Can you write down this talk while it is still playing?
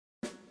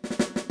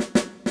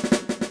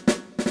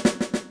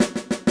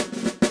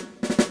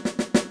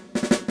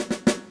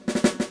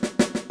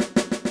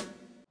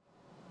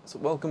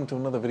welcome to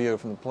another video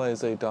from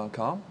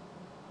theplayersaid.com.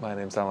 My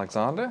name's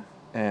Alexander,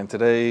 and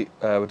today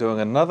we're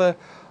doing another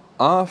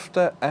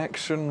after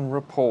action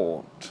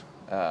report.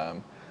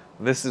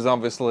 This is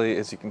obviously,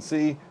 as you can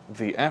see,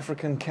 the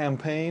African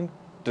Campaign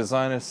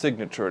Designer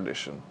Signature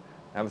Edition.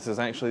 Now this is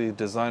actually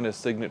Designer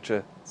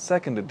Signature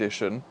 2nd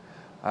Edition.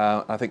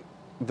 I think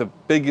the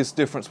biggest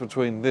difference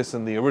between this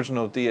and the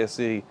original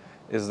DSE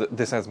is that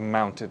this has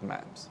mounted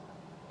maps.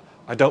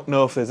 I don't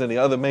know if there's any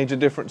other major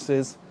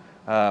differences,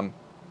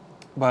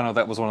 but I know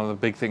that was one of the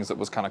big things that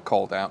was kind of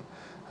called out.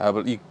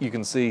 But you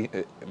can see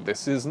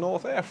this is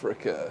North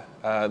Africa.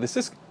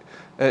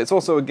 It's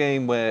also a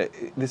game where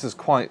this is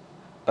quite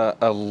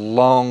a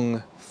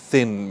long,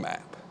 thin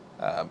map,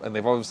 and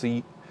they've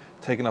obviously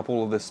taken up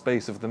all of the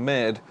space of the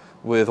med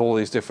with all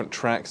these different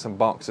tracks and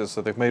boxes,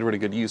 so they've made really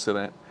good use of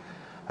that.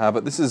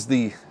 But this is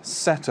the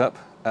setup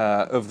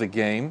of the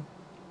game.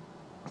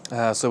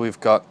 So we've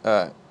got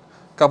a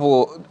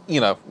couple,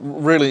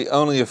 really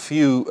only a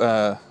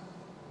few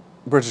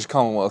British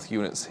Commonwealth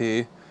units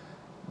here,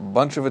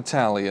 bunch of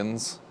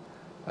Italians,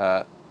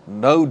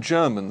 no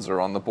Germans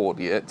are on the board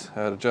yet.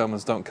 The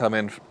Germans don't come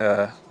in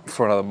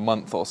for another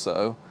month or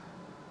so,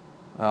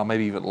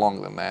 maybe even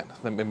longer than that,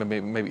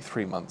 maybe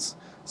 3 months.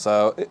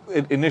 So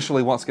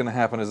initially what's going to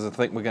happen is I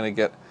think we're going to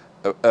get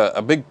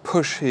a big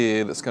push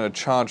here that's going to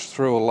charge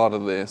through a lot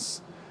of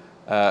this,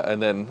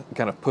 and then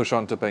kind of push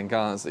on to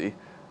Benghazi,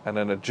 and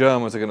then the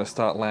Germans are going to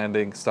start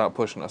landing, start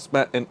pushing us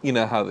back, and you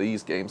know how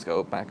these games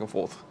go, back and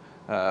forth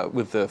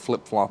with the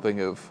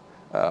flip-flopping of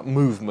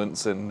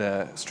movements and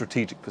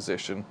strategic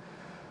position.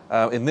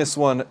 In this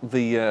one,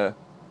 the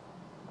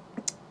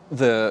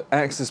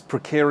Axis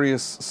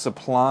precarious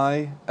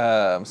supply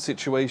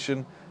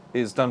situation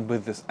is done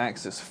with this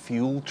Axis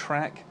fuel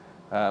track.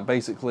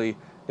 Basically,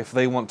 if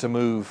they want to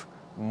move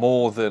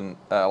more than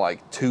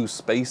like 2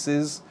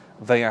 spaces,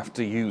 they have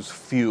to use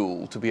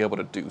fuel to be able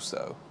to do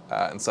so.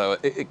 And so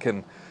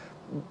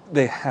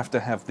they have to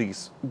have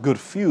these good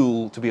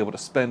fuel to be able to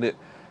spend it,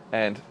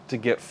 and to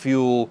get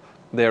fuel,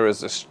 there is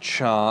this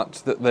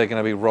chart that they're going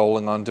to be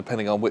rolling on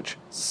depending on which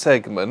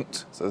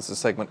segment. So this is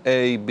segment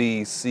A,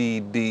 B, C,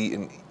 D,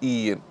 and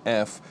E, and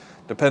F.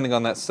 Depending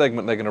on that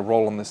segment, they're going to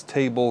roll on this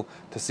table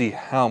to see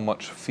how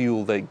much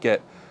fuel they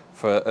get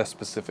for a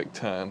specific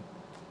turn.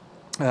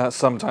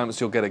 Sometimes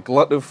you'll get a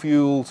glut of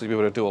fuel, so you'll be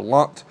able to do a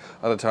lot.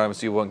 Other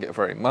times you won't get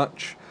very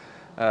much.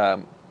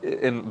 And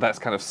that's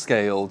kind of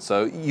scaled,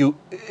 so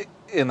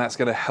that's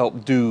going to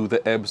help do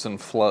the ebbs and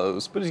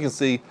flows. But as you can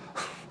see,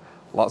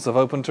 lots of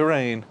open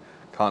terrain.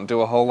 Can't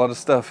do a whole lot of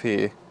stuff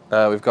here.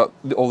 We've got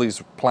all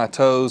these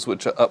plateaus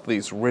which are up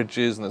these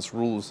ridges, and there's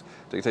rules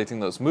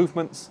dictating those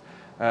movements.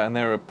 And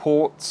there are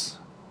ports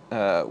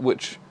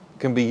which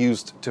can be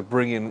used to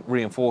bring in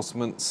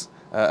reinforcements,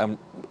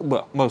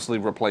 well, mostly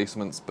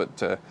replacements, but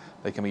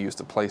they can be used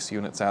to place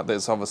units out.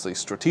 There's obviously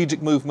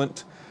strategic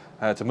movement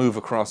to move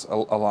across a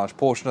large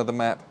portion of the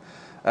map.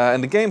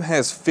 And the game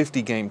has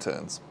 50 game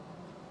turns.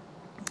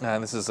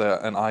 And this is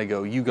an I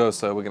go, you go,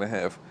 so we're going to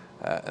have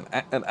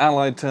an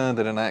allied turn,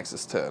 then an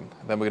Axis turn.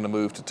 Then we're going to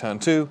move to turn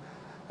 2,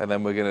 and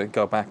then we're going to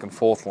go back and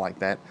forth like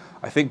that.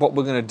 I think what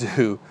we're going to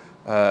do,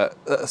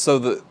 so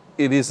that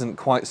it isn't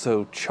quite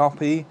so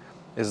choppy,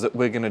 is that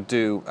we're going to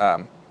do,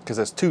 because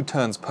there's 2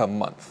 turns per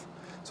month.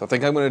 So I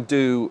think I'm going to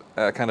do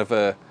kind of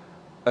an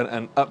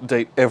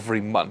update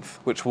every month,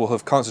 which will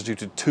have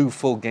constituted 2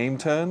 full game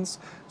turns.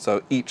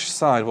 So each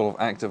side will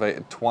have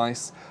activated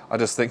twice. I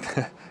just think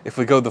if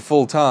we go the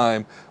full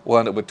time, we'll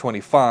end up with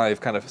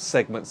 25 kind of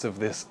segments of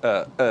this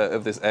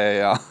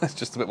AAR. It's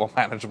just a bit more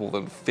manageable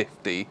than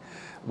 50,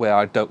 where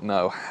I don't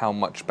know how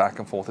much back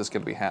and forth is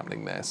going to be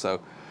happening there.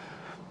 So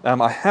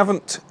I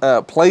haven't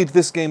played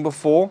this game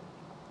before,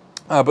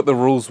 but the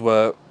rules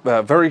were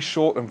very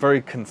short and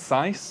very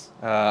concise.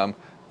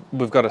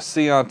 We've got a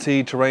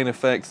CRT, terrain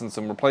effects, and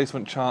some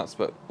replacement charts,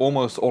 but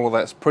almost all of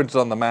that's printed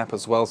on the map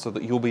as well, so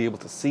that you'll be able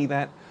to see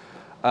that.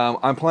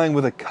 I'm playing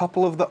with a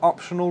couple of the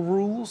optional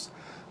rules.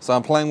 So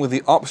I'm playing with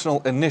the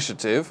optional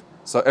initiative.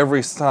 So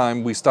every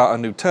time we start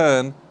a new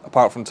turn,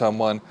 apart from turn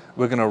 1,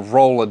 we're going to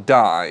roll a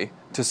die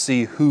to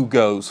see who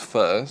goes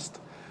first.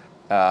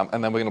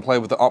 And then we're going to play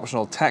with the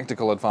optional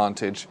tactical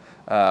advantage.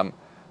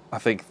 I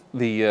think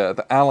the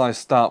allies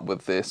start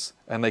with this,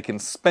 and they can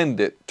spend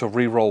it to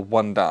re-roll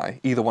 1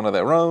 die, either one of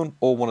their own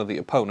or one of the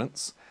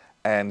opponents.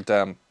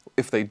 And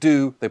if they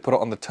do, they put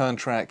it on the turn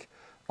track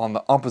on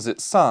the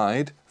opposite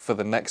side for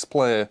the next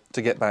player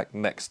to get back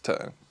next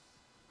turn.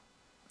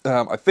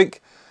 I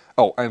think,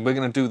 and we're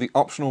going to do the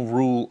optional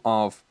rule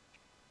of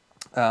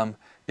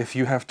if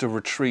you have to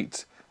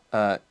retreat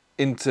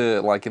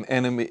into an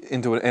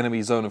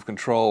enemy zone of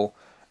control,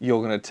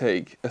 you're going to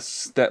take a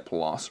step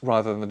loss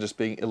rather than just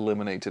being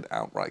eliminated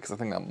outright, because I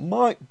think that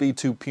might be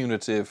too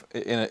punitive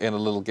in a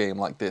little game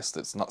like this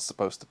that's not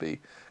supposed to be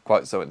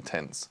quite so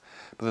intense.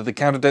 But the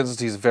counter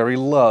density is very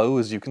low,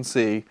 as you can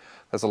see.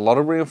 There's a lot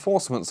of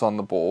reinforcements on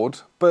the board,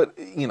 but,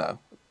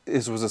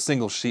 this was a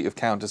single sheet of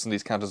counters, and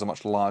these counters are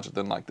much larger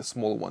than like the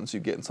smaller ones you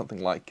get in something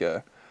like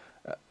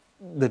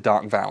the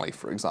Dark Valley,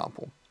 for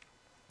example.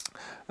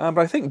 But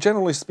I think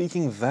generally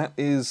speaking, that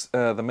is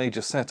the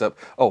major setup.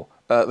 Oh,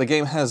 the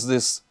game has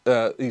this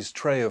these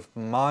tray of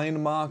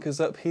mine markers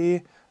up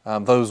here.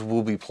 Those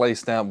will be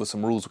placed out with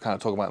some rules. We'll kind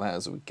of talk about that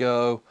as we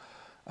go.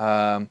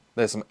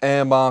 There's some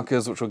air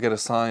markers which will get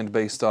assigned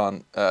based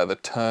on the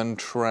turn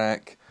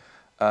track.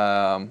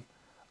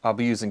 I'll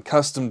be using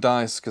custom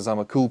dice because I'm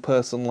a cool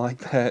person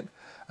like that.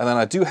 And then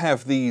I do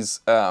have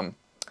these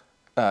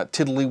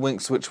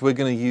tiddlywinks which we're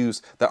going to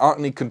use. There aren't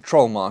any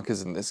control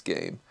markers in this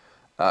game.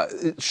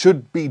 It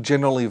should be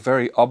generally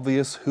very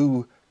obvious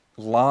who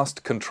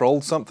last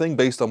controlled something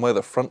based on where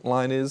the front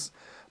line is.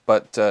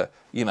 But,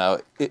 you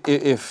know,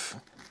 if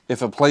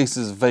a place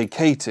is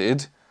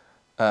vacated,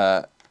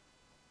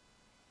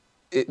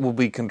 it will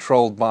be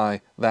controlled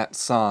by that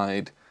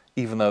side,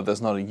 even though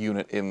there's not a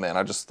unit in there. And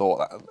I just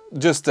thought,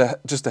 just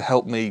to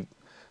help me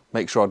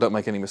make sure I don't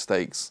make any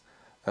mistakes,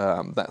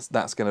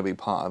 that's going to be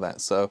part of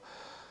that. So,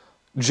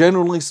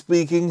 generally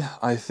speaking,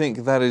 I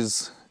think that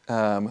is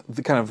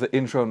the kind of the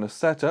intro and the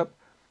setup.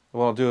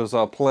 What I'll do is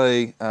I'll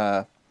play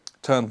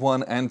turn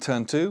 1 and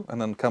turn 2,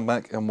 and then come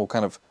back and we'll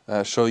kind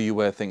of show you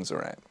where things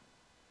are at.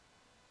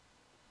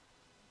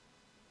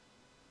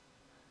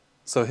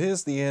 So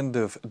here's the end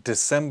of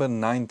December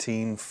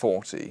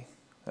 1940.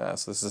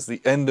 So this is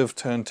the end of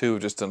turn 2.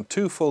 We've just done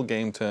 2 full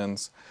game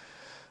turns,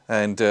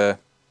 and the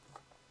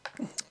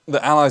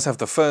Allies have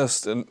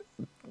the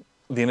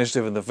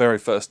initiative in the very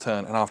first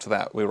turn, and after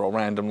that we roll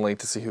randomly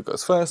to see who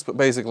goes first. But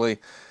basically,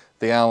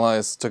 the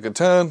Allies took a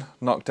turn,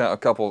 knocked out a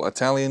couple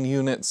Italian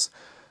units,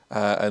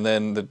 and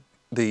then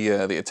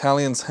the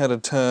Italians had a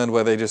turn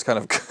where they just kind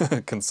of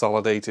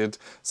consolidated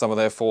some of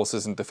their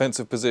forces in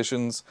defensive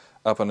positions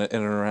up in and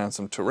around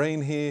some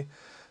terrain here.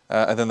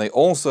 And then they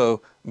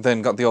also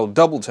then got the old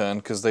double turn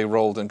because they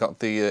rolled and got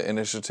the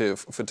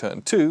initiative for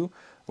turn 2,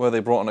 where they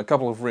brought in a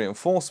couple of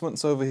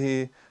reinforcements over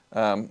here,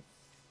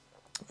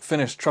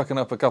 finished trucking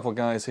up a couple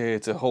guys here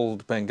to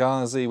hold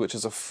Benghazi, which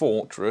is a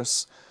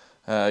fortress.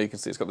 You can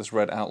see it's got this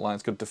red outline.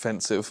 It's good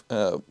defensive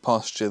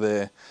posture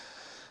there,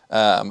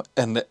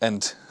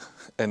 and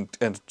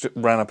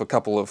ran up a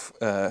couple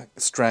of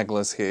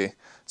stragglers here.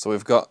 So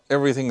we've got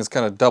everything is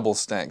kind of double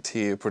stacked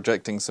here,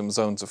 projecting some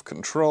zones of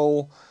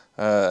control.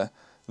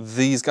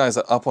 These guys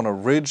are up on a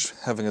ridge,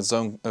 having a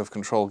zone of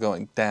control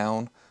going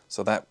down.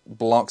 So that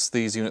blocks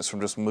these units from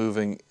just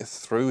moving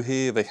through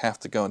here. They have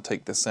to go and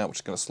take this out, which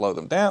is going to slow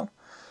them down.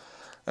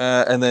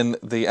 And then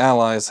the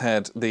Allies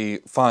had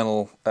the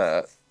final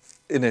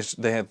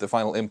they had the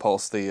final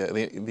impulse.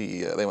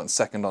 They went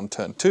second on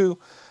turn 2,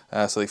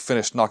 so they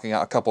finished knocking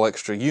out a couple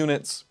extra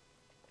units.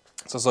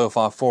 So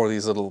far 4 of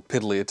these little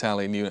piddly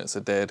Italian units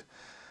are dead.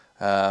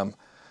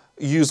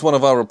 Used one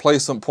of our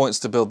replacement points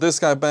to build this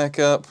guy back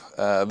up.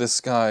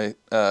 This guy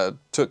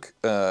took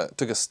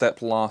a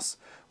step loss.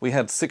 We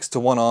had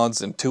 6-to-1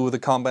 odds in 2 of the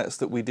combats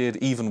that we did,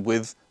 even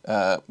with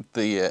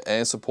the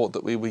air support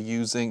that we were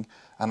using,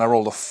 and I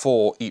rolled a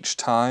 4 each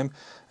time,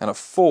 and a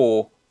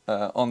 4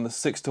 on the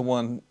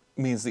 6-to-1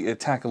 means the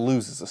attacker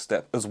loses a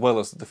step, as well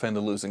as the defender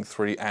losing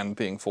 3 and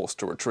being forced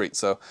to retreat.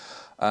 So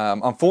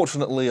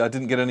unfortunately I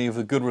didn't get any of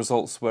the good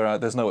results where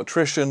there's no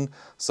attrition,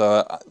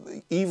 so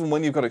even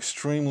when you've got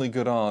extremely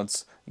good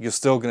odds, you're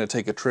still going to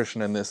take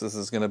attrition in this. This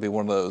is going to be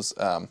one of those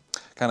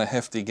kind of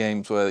hefty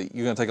games where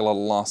you're going to take a lot of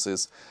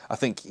losses. I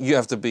think you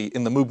have to be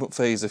in the movement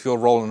phase. If you're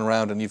rolling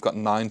around and you've got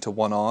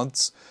 9-to-1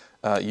 odds,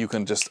 you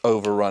can just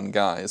overrun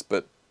guys,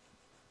 but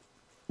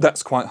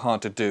that's quite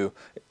hard to do.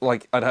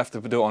 Like, I'd have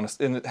to do it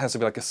and it has to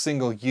be like a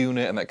single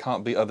unit, and there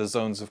can't be other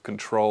zones of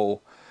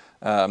control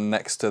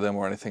next to them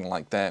or anything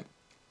like that.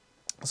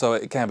 So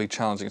it can be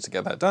challenging to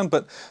get that done,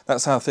 but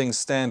that's how things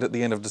stand at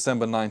the end of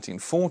December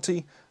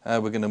 1940. We're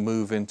going to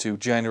move into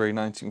January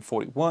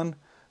 1941.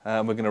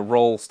 We're going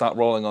to start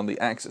rolling on the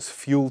Axis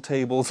fuel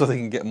table so they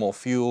can get more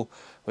fuel.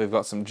 We've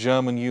got some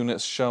German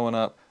units showing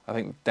up. I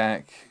think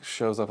DAC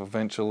shows up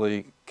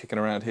eventually, kicking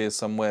around here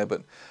somewhere,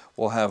 but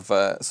we'll have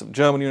some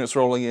German units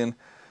rolling in.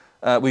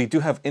 We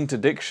do have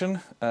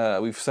interdiction.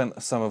 We've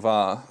sent some of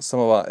our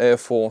Air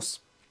Force,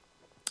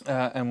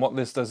 and what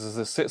this does is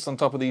this sits on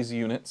top of these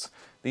units.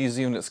 These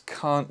units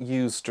can't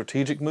use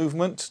strategic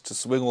movement to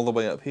swing all the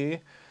way up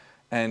here,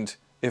 and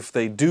if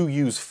they do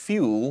use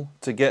fuel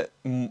to get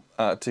to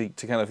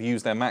kind of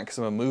use their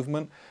maximum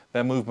movement,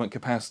 their movement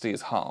capacity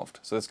is halved.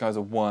 So this guy's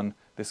a 1,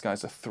 this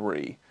guy's a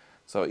 3.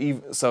 So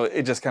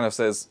it just kind of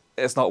says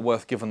it's not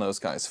worth giving those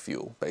guys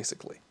fuel,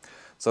 basically.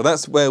 So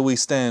that's where we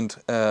stand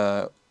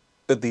at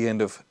the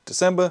end of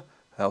December.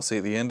 I'll see you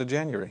at the end of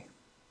January.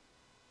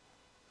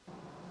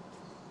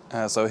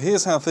 So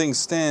here's how things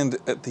stand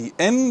at the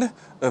end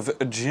of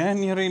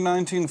January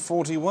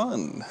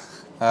 1941.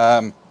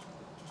 Not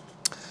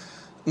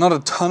a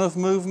ton of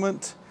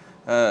movement.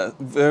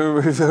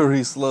 Very,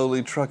 very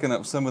slowly trucking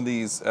up some of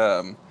these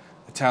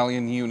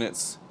Italian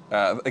units.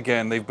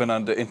 Again, they've been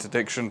under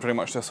interdiction pretty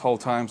much this whole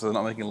time, so they're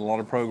not making a lot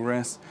of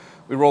progress.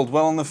 We rolled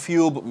well on the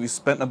fuel, but we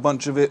spent a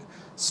bunch of it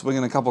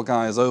swinging a couple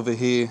guys over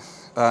here.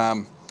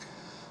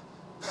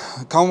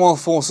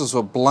 Commonwealth forces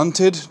were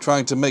blunted,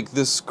 trying to make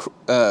this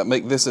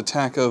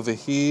attack over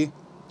here.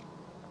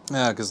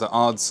 because the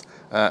odds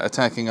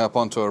attacking up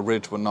onto a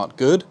ridge were not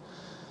good.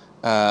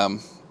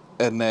 And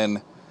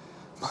then,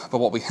 but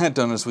what we had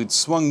done is we'd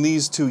swung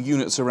these 2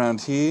 units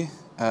around here,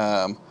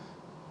 and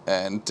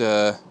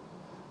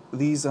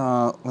these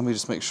are, let me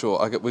just make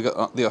sure, we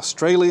got the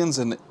Australians,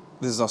 and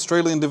this is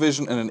Australian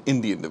division and an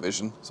Indian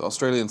division. So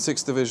Australian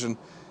 6th division,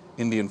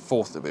 Indian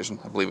 4th division,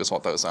 I believe is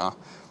what those are.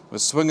 We're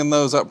swinging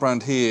those up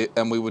around here,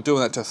 and we were doing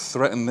that to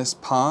threaten this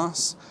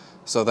pass.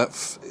 So that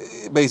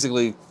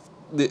basically,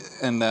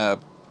 the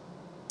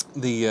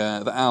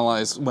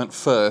Allies went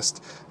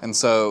first, and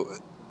so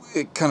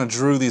it kind of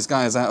drew these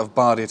guys out of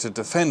Bardia to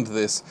defend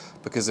this,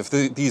 because if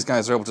these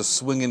guys are able to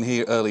swing in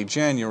here early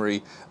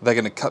January, they're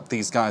going to cut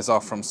these guys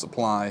off from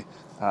supply,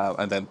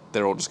 and then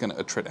they're all just going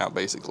to attrit out,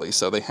 basically.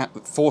 So they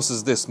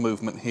forces this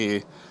movement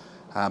here.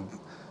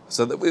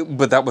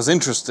 But that was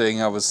interesting.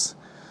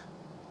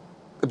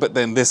 But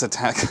then this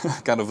attack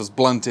kind of was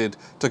blunted,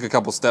 took a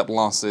couple step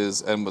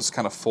losses, and was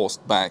kind of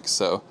forced back.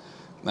 So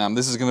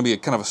this is going to be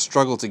kind of a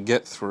struggle to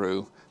get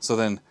through. So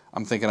then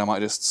I'm thinking I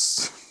might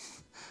just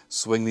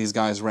swing these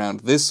guys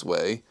around this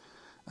way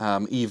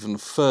even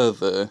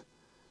further,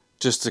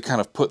 just to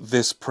kind of put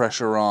this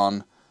pressure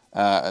on.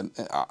 And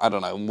I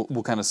don't know,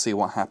 we'll kind of see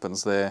what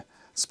happens there.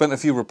 Spent a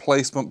few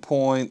replacement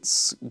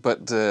points,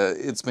 but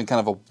it's been kind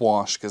of a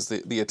wash, because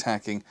the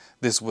attacking,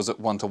 this was at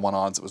 1-to-1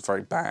 odds, it was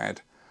very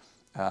bad.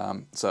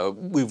 So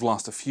we've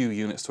lost a few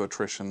units to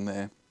attrition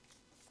there.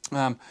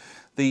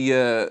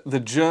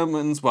 The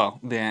Germans, well,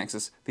 the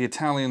Axis, the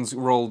Italians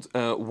rolled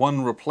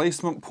 1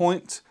 replacement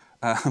point,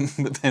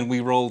 but then we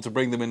rolled to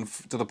bring them in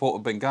to the port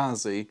of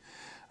Benghazi,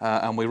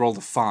 and we rolled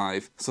a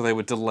 5, so they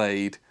were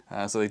delayed,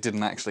 so they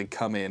didn't actually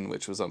come in,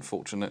 which was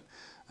unfortunate.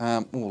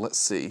 Let's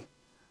see.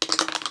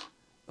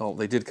 Oh,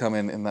 they did come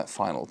in that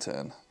final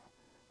turn.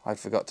 I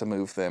forgot to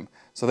move them.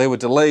 So they were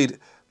delayed.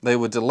 They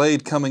were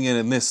delayed coming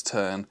in this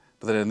turn,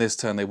 but then in this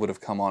turn they would have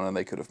come on and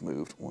they could have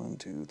moved. 1,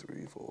 2,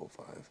 3, 4,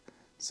 5,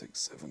 6,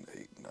 7,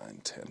 8,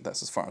 9, 10.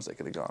 That's as far as they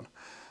could have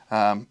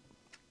gone.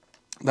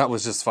 That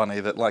was just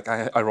funny that like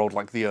I rolled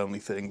like the only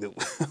thing that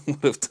would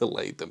have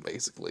delayed them,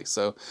 basically.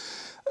 So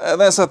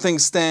that's how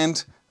things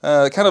stand.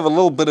 Kind of a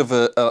little bit of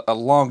a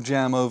log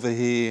jam over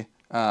here.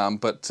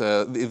 But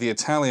the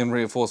Italian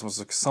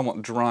reinforcements are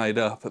somewhat dried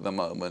up at the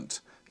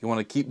moment. You want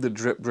to keep the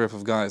drip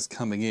of guys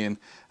coming in.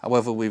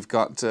 However, we've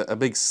got a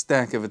big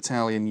stack of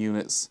Italian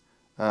units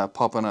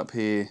popping up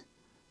here,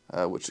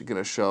 which are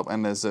going to show up.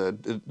 And there's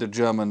the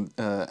German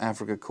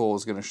Africa Corps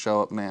is going to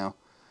show up now.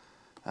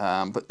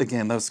 But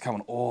again, those are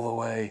coming all the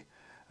way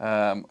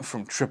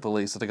from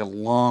Tripoli, so they got a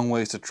long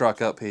ways to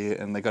truck up here,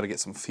 and they got to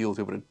get some fuel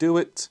to be able to do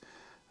it.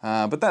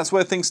 But that's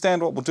where things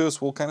stand. What we'll do is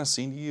we'll kind of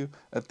see you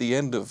at the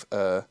end of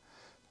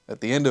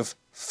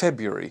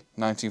February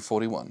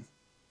 1941.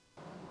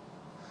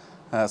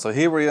 So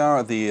here we are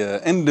at the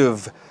end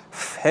of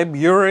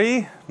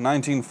February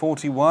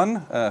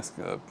 1941.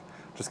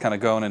 Just kind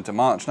of going into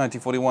March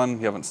 1941.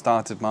 You haven't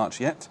started March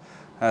yet.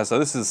 So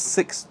this is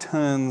 6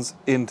 turns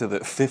into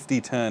the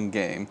 50-turn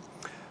game.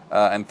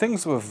 And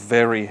things were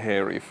very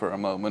hairy for a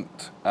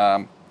moment.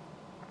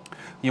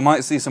 You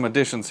might see some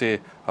additions here.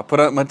 I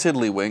put out my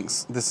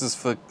tiddlywinks. This is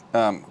for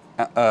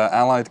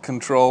Allied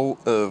control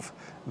of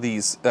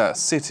these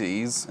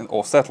cities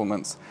or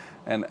settlements,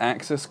 and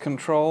Axis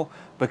control,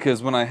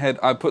 because when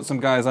I put some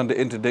guys under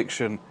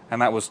interdiction,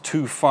 and that was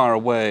too far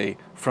away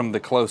from the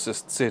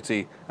closest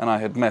city, and I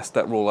had messed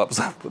that rule up,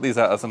 so I put these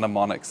out as a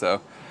mnemonic.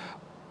 So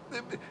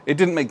it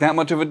didn't make that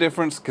much of a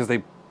difference, because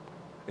it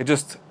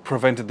just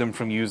prevented them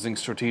from using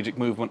strategic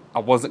movement. I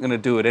wasn't going to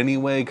do it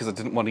anyway, because I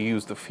didn't want to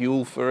use the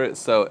fuel for it,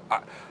 so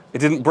it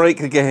didn't break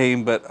the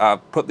game, but I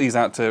put these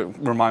out to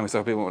remind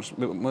myself to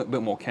be a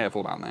bit more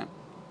careful about that.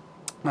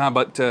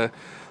 But a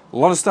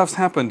lot of stuff's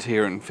happened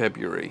here in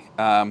February.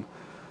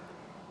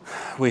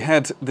 We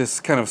had this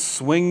kind of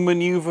swing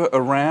maneuver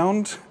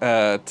around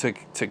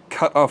to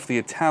cut off the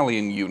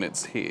Italian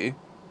units here,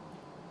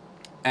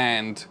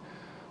 and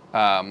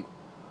I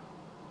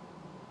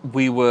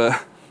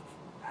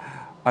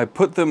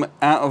put them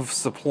out of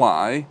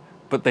supply,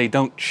 but they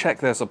don't check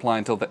their supply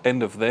until the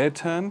end of their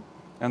turn,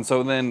 and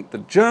so then the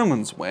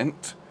Germans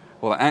went,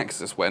 well, the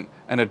Axis went,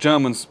 and the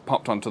Germans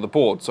popped onto the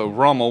board. So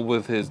Rommel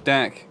with his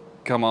DAC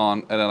come on,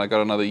 and then I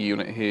got another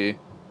unit here.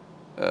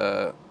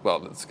 Well,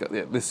 let's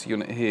get this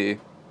unit here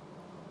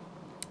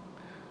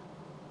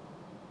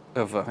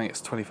of, I think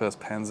it's 21st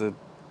Panzer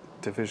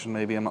Division,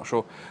 maybe, I'm not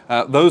sure.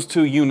 Those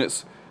 2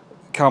 units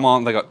come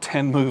on, they got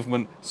 10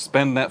 movement,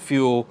 spend that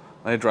fuel,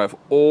 they drive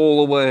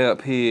all the way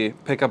up here,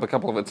 pick up a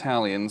couple of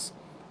Italians,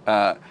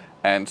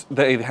 and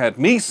they had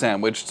me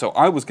sandwiched, so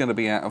I was going to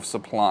be out of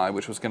supply,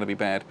 which was going to be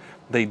bad.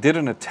 They did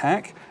an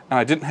attack, and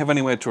I didn't have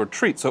anywhere to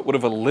retreat, so it would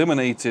have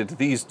eliminated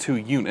these 2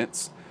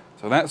 units.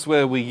 So that's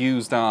where we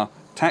used our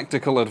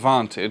tactical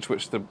advantage,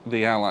 which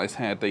the Allies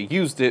had. They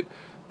used it,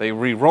 they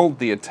re-rolled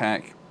the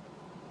attack,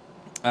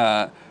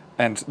 and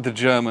the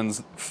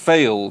Germans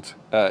failed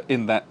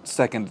in that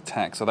second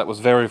attack, so that was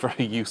very,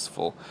 very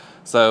useful.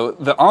 So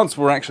the odds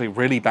were actually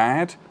really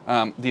bad.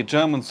 The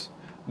Germans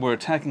were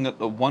attacking at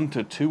the 1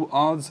 to 2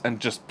 odds and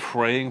just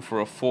praying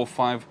for a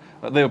 4-5.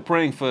 They were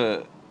praying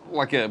for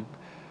like a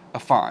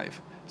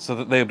 5, so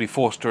that they would be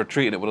forced to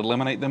retreat and it would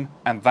eliminate them,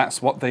 and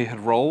that's what they had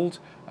rolled.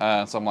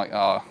 So I'm like,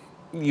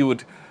 you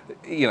would,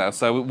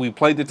 so we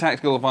played the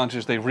tactical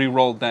advantage. They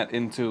re-rolled that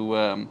into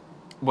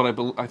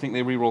I think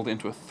they re-rolled it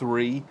into a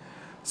 3.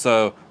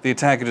 So the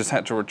attacker just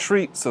had to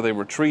retreat, so they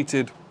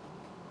retreated,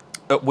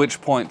 at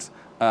which point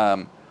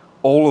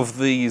all of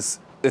these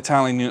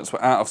Italian units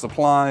were out of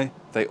supply.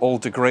 They all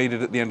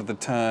degraded at the end of the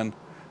turn,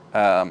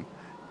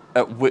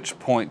 at which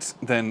point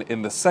then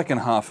in the second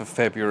half of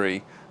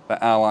February,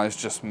 the Allies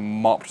just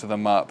mopped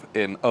them up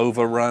in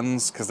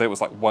overruns, because there was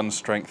like 1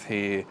 strength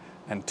here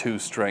and 2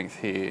 strength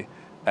here,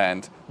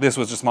 and this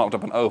was just mopped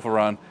up an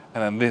overrun,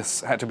 and then this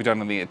had to be done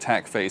in the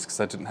attack phase because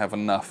I didn't have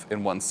enough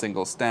in one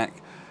single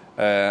stack.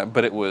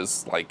 But it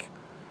was like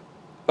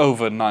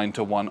over 9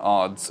 to 1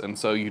 odds, and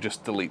so you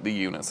just delete the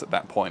units at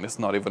that point. It's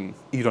not even,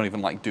 you don't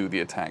even like do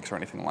the attacks or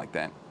anything like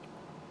that.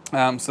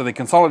 So they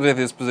consolidated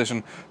this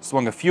position,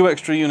 swung a few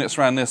extra units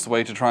around this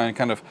way to try and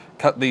kind of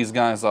cut these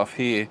guys off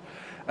here.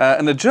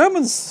 And the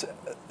Germans,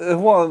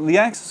 well, the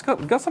Axis got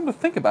something to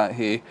think about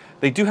here.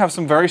 They do have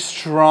some very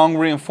strong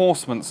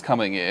reinforcements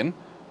coming in,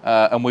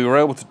 and we were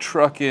able to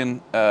truck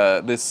in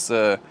this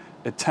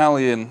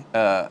Italian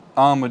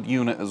armored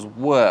unit as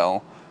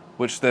well,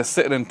 which they're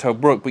sitting in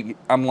Tobruk, but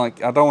I'm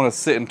like, I don't want to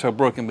sit in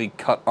Tobruk and be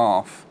cut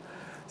off.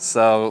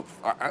 So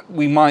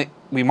we might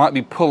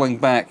be pulling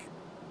back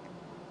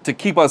to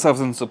keep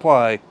ourselves in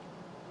supply,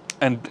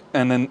 and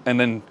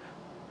then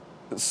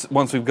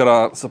once we've got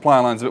our supply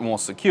lines a bit more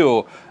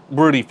secure,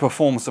 really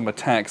perform some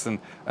attacks and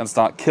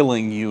start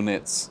killing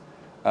units.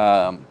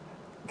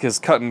 Because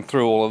cutting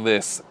through all of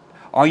this,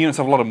 our units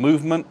have a lot of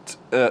movement.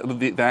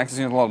 The Axis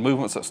units have a lot of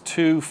movement, so it's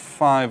 2,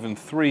 5, and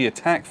 3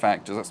 attack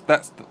factors.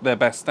 That's their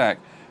best stack.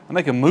 And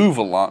they can move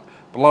a lot,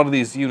 but a lot of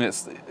these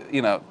units,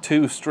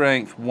 2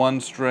 strength, 1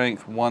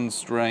 strength, 1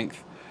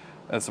 strength,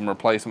 there's some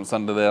replacements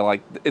under there.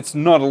 Like, it's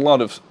not a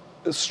lot of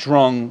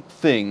strong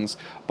things,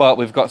 but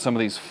we've got some of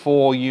these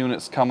 4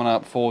 units coming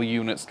up, 4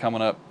 units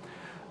coming up.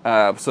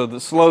 So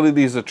slowly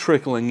these are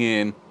trickling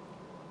in,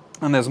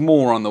 and there's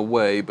more on the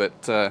way,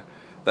 but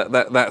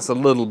that's a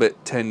little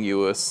bit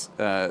tenuous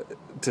to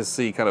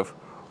see kind of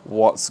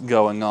what's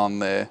going on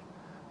there.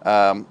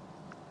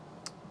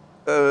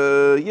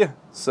 Yeah,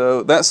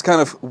 so that's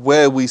kind of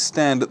where we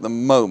stand at the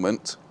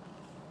moment.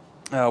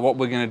 What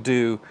we're going to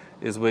do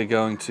is we're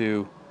going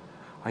to,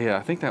 yeah,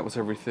 I think that was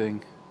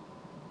everything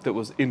that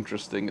was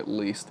interesting, at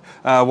least.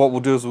 What we'll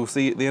do is we'll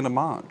see you at the end of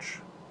March.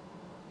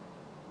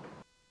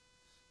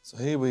 So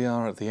here we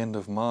are at the end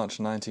of March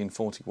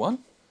 1941.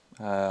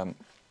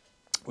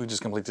 We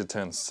just completed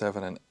turns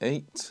 7 and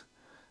 8.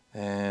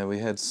 And we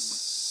had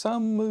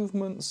some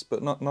movements,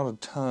 but not a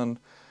ton.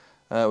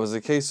 It was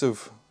a case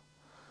of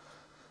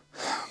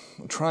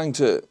trying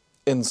to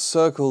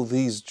encircle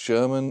these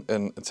German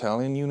and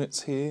Italian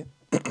units here,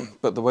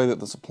 but the way that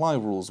the supply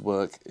rules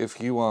work, if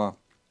you are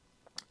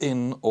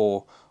in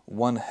or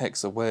 1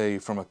 hex away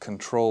from a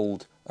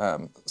controlled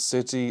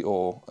city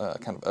or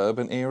kind of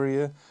urban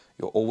area,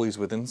 you're always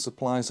within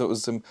supply. So it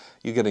was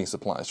you're getting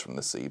supplies from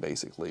the sea,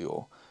 basically,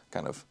 or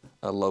kind of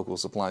local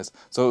supplies.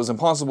 So it was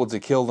impossible to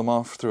kill them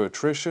off through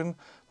attrition,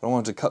 but I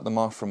wanted to cut them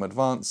off from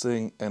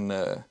advancing, and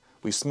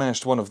we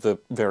smashed one of the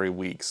very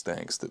weak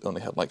stacks that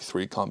only had like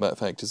 3 combat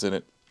factors in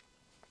it.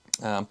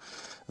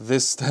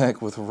 This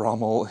stack with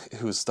Rommel,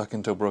 who is stuck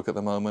in Tobruk at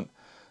the moment,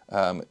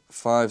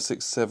 5,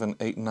 6, 7,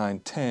 8, 9,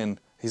 10,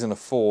 he's in a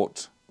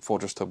Fortress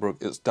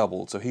Tobruk, it's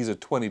doubled, so he's a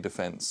 20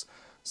 defense,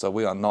 so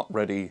we are not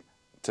ready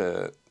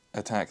to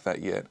attack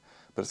that yet.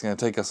 But it's going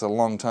to take us a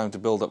long time to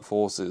build up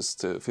forces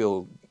to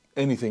feel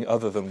anything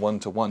other than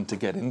 1-to-1 to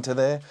get into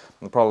there.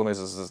 And the problem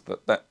is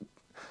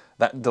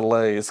that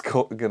delay is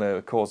going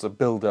to cause a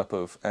build-up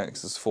of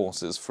Axis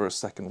forces for a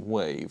second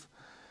wave,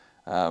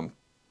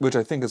 which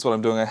I think is what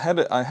I'm doing.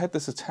 I had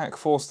this attack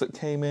force that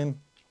came in.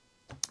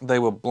 They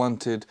were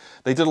blunted.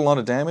 They did a lot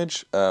of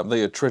damage.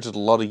 They attrited a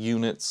lot of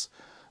units.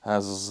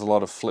 There's a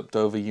lot of flipped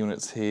over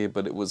units here,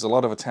 but it was a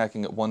lot of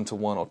attacking at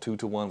 1-to-1 or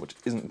 2-to-1, which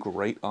isn't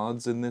great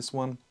odds in this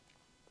one.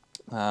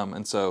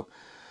 And so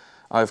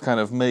I've kind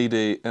of made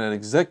an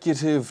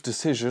executive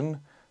decision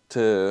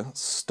to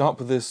stop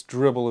this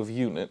dribble of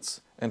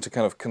units and to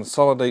kind of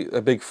consolidate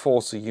a big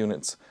force of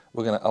units.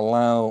 We're going to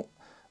allow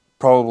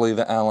probably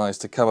the Allies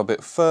to come a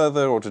bit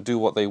further or to do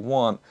what they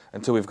want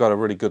until we've got a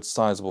really good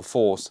sizable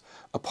force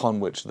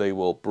upon which they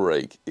will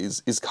break,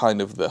 is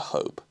kind of the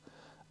hope.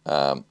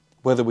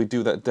 Whether we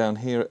do that down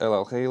here at El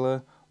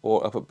Al-Khaila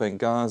or up at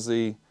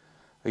Benghazi,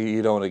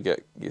 you don't want to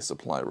get your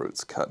supply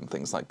routes cut and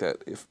things like that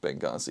if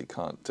Benghazi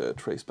can't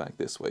trace back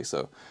this way.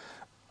 So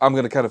I'm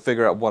going to kind of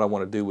figure out what I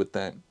want to do with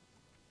that.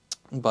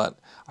 But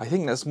I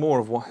think that's more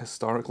of what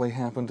historically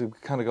happened. We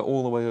kind of got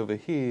all the way over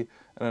here,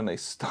 and then they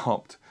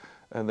stopped,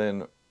 and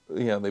then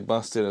they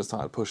busted and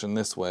started pushing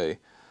this way.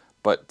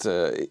 But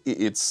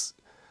it's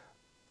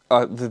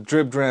the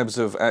drib-drabs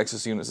of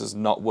Axis units is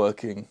not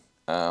working.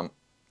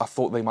 I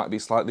thought they might be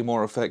slightly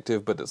more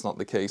effective, but it's not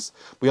the case.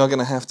 We are going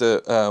to have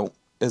to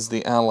is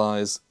the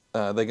Allies,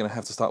 they're going to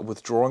have to start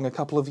withdrawing a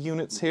couple of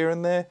units here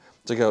and there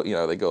to go,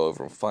 they go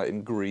over and fight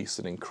in Greece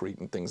and in Crete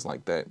and things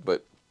like that.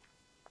 But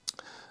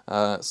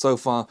so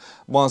far,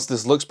 whilst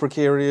this looks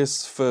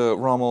precarious for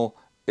Rommel,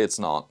 it's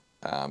not.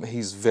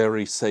 He's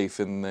very safe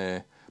in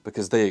there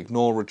because they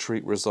ignore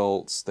retreat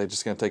results. They're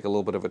just going to take a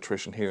little bit of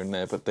attrition here and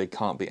there, but they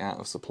can't be out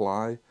of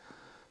supply.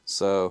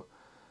 So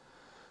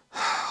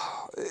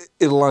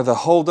it'll either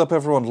hold up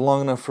everyone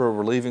long enough for a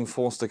relieving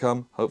force to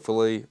come,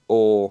 hopefully,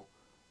 or,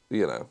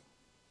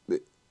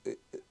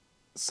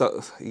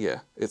 so yeah,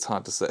 it's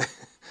hard to say.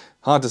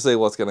 Hard to say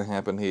what's going to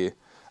happen here.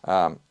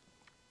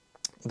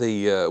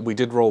 We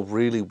did roll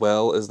really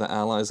well as the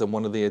Allies in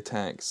one of the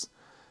attacks,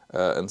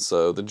 and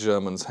so the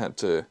Germans had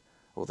to,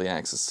 or the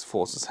Axis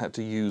forces had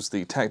to use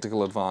the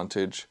tactical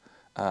advantage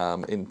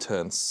in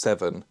turn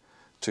 7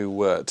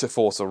 to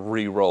force a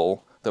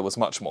re-roll that was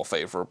much more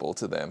favourable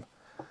to them,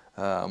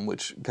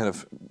 which kind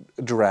of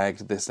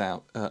dragged this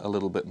out a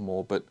little bit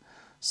more. But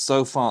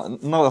so far,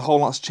 not a whole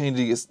lot's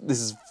changing. This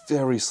is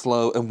very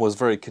slow and was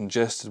very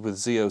congested with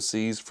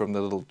ZOCs from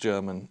the little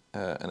German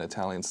and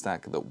Italian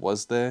stack that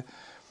was there.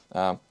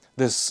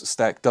 This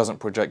stack doesn't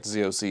project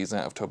ZOCs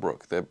out of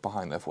Tobruk. They're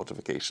behind their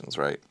fortifications,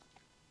 right?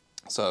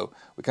 So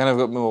we kind of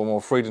got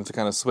more freedom to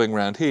kind of swing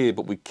around here,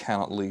 but we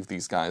cannot leave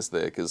these guys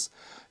there because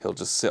he'll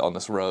just sit on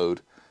this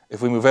road.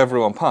 If we move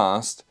everyone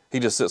past, he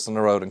just sits on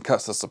the road and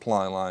cuts the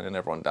supply line and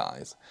everyone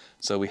dies.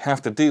 So we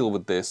have to deal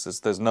with this.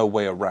 There's no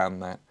way around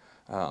that,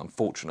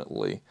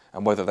 unfortunately.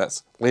 And whether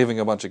that's leaving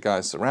a bunch of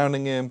guys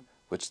surrounding him,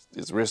 which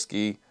is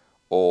risky,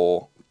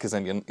 or because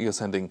then you're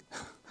sending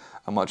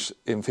a much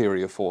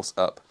inferior force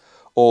up,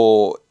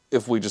 or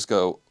if we just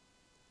go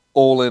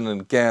all in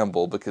and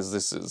gamble, because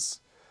this is,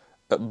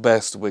 at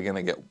best, we're going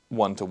to get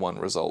one-to-one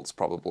results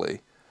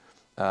probably,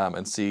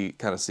 and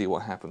kind of see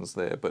what happens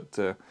there.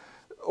 But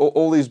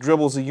all these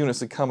dribbles of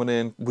units are coming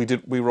in.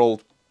 We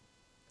rolled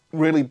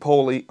really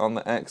poorly on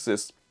the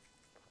Axis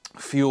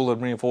fuel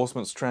and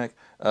reinforcements track.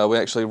 We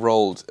actually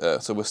rolled,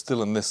 so we're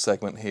still in this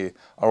segment here,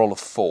 a roll of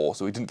 4,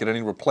 so we didn't get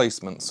any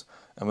replacements,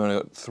 and we only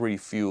got 3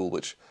 fuel,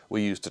 which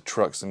we used to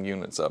truck some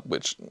units up,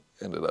 which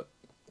ended up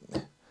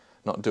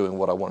not doing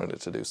what I wanted it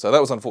to do. So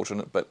that was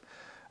unfortunate, but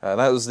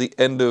that was the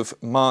end of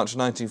March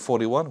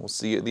 1941. We'll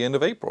see you at the end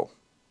of April.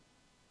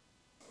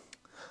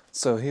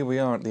 So here we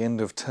are at the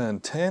end of turn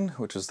 10,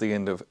 which is the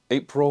end of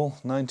April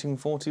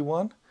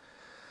 1941.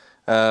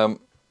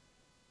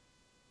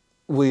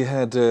 We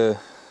had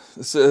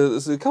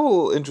there's a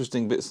couple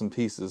interesting bits and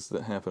pieces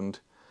that happened.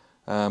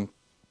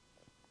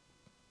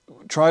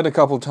 Tried a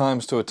couple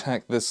times to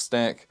attack this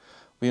stack.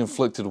 We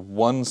inflicted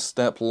 1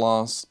 step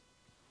loss,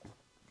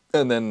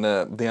 and then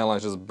the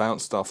Allies just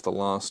bounced off the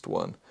last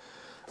one.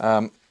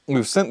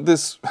 We've sent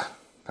this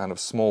kind of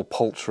small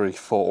poultry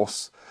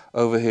force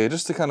over here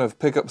just to kind of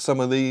pick up some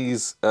of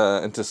these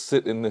and to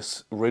sit in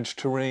this ridge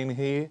terrain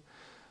here.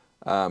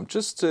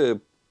 Just to,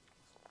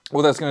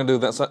 what that's going to do,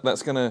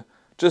 that's going to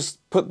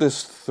just put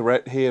this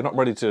threat here. Not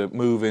ready to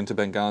move into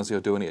Benghazi or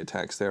do any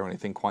attacks there or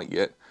anything quite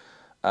yet,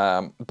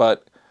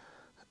 but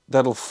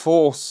that'll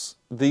force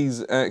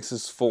these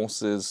Axis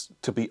forces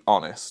to be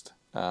honest,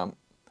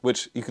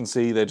 which you can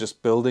see they're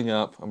just building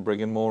up. I'm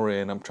bringing more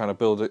in. I'm trying to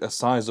build a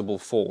sizable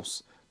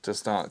force to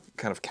start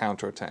kind of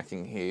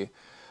counterattacking here.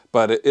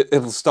 But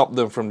it'll stop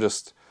them from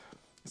just,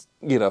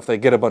 if they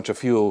get a bunch of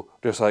fuel,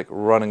 just like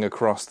running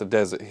across the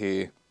desert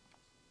here,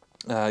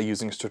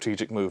 using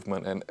strategic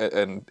movement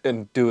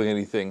and doing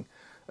anything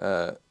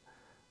kind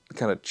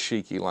of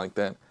cheeky like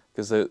that.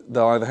 Because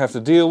they'll either have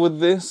to deal with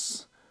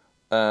this,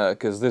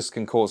 because this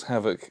can cause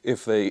havoc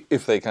if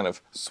they kind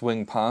of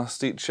swing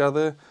past each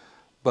other,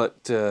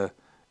 but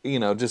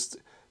just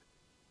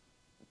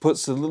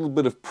puts a little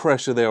bit of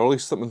pressure there, or at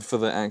least something for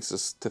the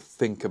Axis to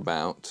think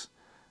about.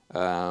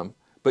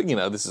 But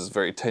this is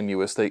very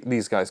tenuous.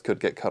 These guys could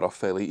get cut off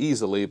fairly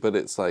easily, but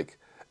it's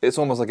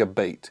almost like a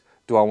bait.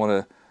 Do I want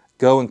to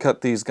go and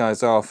cut these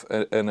guys off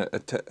and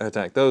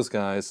attack those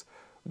guys,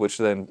 which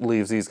then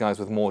leaves these guys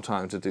with more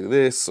time to do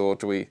this, or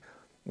do we,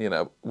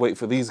 wait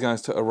for these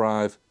guys to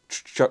arrive,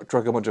 truck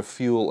a bunch of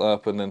fuel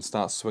up, and then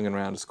start swinging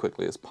around as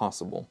quickly as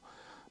possible?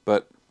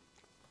 But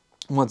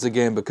once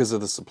again, because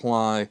of the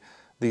supply,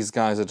 these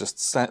guys are just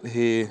sat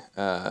here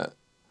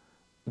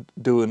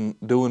doing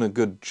a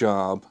good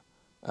job,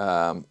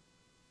 and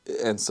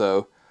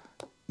so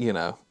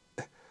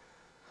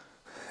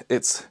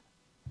it's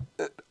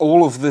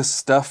all of this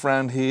stuff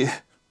around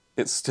here.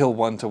 It's still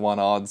 1-to-1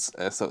 odds,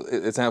 so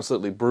it's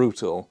absolutely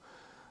brutal.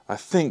 I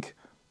think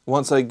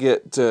once I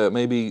get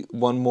maybe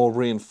one more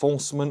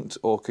reinforcement,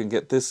 or can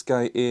get this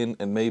guy in,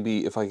 and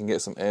maybe if I can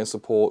get some air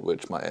support,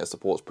 which my air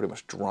support's pretty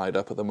much dried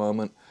up at the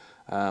moment,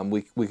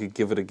 we could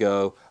give it a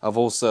go.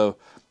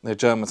 The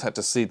Germans had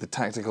to cede the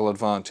tactical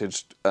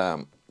advantage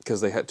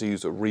because they had to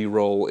use a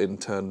re-roll in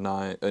turn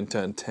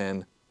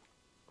 10.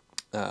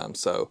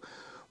 So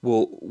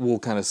we'll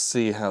kind of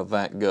see how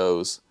that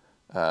goes.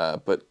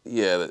 But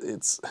yeah,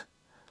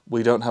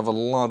 we don't have a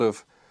lot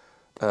of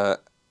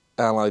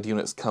Allied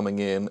units coming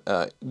in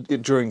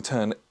during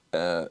turn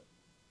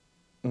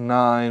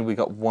 9, we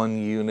got 1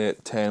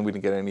 unit. 10, we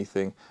didn't get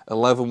anything.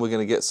 11, we're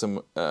gonna get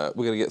some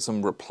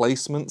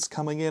replacements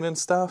coming in and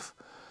stuff,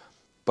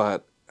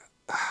 but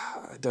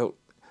they're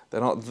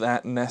not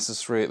that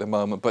necessary at the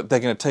moment. But they're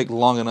gonna take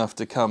long enough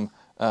to come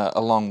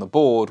along the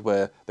board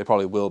where they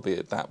probably will be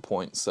at that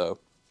point. So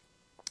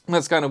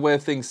that's kind of where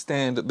things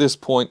stand at this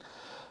point.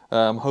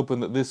 Hoping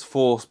that this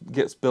force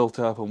gets built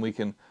up and we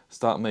can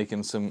start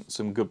making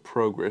some good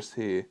progress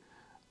here.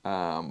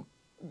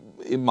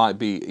 It might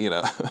be, you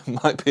know,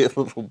 it might be a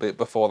little bit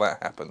before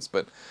that happens,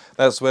 but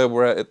that's where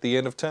we're at the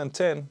end of turn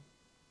 10.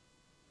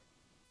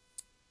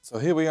 So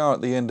here we are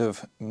at the end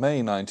of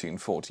May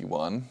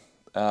 1941.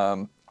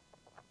 I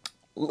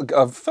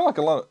felt like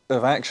a lot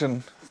of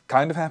action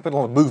kind of happened, a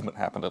lot of movement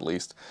happened at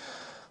least.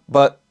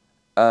 But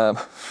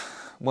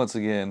once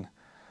again,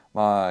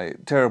 my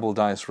terrible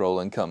dice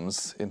rolling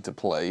comes into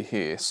play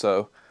here.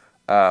 So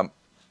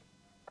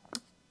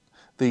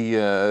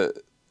the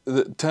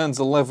turns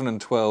 11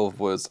 and 12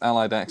 was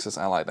Allied Axis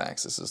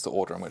is the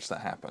order in which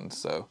that happened.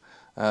 So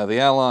the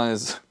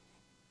Allies,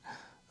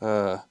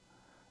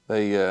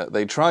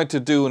 they tried to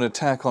do an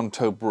attack on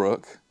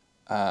Tobruk.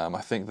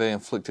 I think they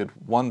inflicted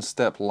 1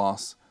 step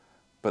loss,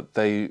 but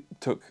they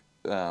took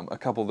a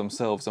couple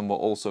themselves and were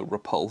also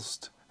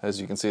repulsed. As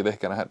you can see, they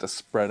kind of had to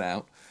spread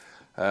out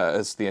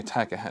as the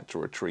attacker had to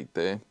retreat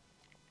there.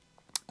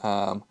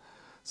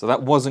 So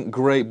that wasn't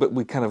great, but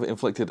we kind of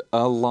inflicted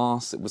a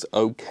loss. It was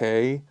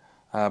okay.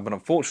 But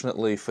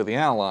unfortunately for the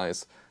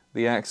Allies,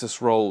 the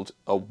Axis rolled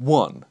a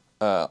 1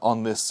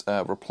 on this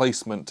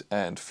replacement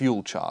and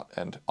fuel chart.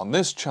 And on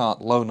this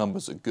chart, low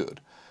numbers are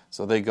good.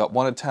 So they got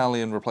 1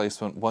 Italian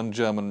replacement, 1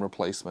 German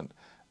replacement,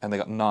 and they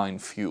got 9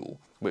 fuel,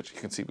 which you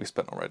can see we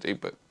spent already.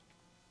 But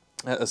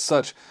as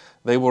such,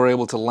 they were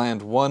able to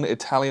land 1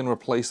 Italian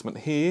replacement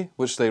here,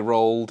 which they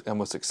rolled and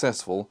was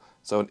successful.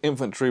 So an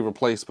infantry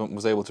replacement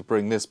was able to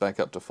bring this back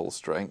up to full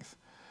strength.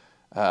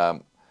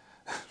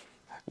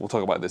 We'll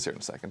talk about this here in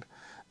a second.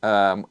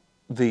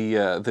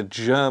 The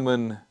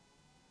German,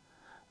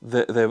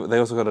 they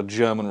also got a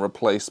German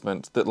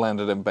replacement that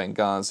landed in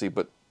Benghazi,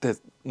 but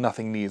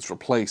nothing needs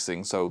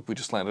replacing, so we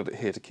just landed it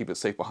here to keep it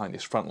safe behind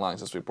these front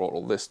lines as we brought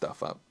all this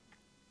stuff up.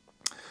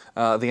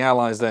 The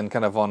Allies then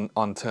kind of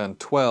on turn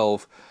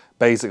 12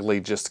 basically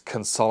just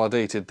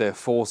consolidated their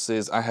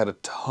forces. I had a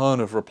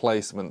ton of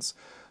replacements,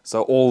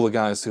 so all the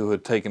guys who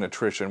had taken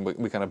attrition,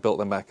 we kind of built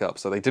them back up,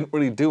 so they didn't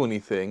really do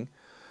anything.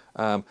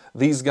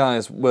 These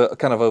guys were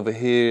kind of over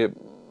here,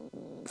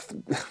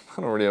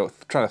 I don't really know,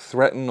 trying to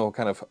threaten or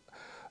kind of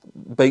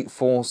bait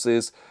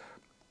forces.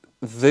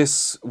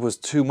 This was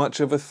too much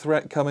of a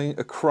threat coming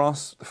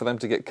across for them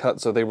to get cut,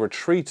 so they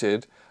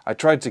retreated. I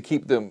tried to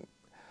get them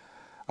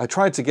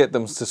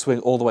to swing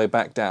all the way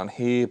back down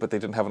here, but they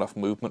didn't have enough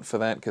movement for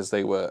that because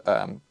they were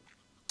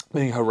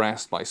being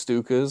harassed by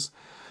Stukas.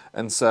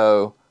 And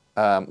so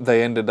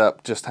they ended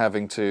up just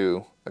having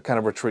to kind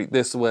of retreat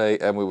this way,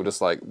 and we were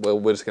just like, well,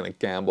 we're just going to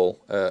gamble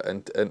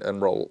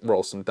and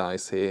roll some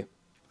dice here.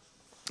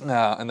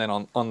 And then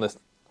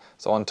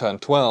on turn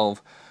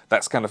 12,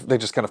 that's kind of, they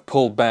just kind of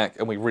pulled back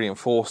and we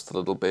reinforced a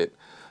little bit.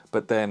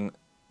 But then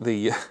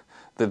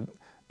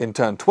in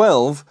turn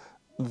 12,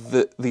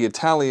 the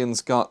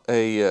Italians got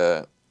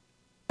an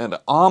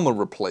armor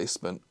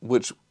replacement,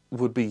 which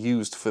would be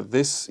used for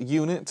this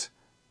unit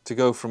to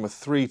go from a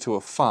 3 to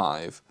a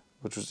 5,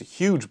 which was a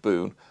huge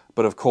boon.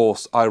 But of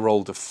course, I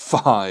rolled a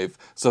 5,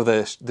 so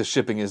the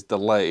shipping is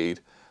delayed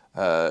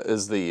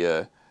as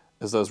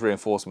those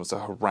reinforcements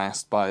are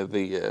harassed by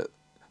the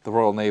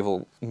Royal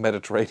Naval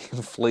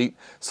Mediterranean Fleet.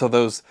 So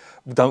those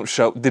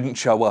didn't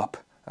show up.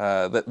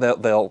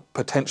 They'll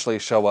potentially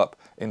show up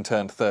in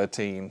turn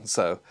 13.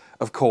 So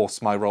of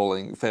course, my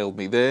rolling failed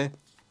me there.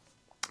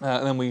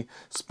 And then we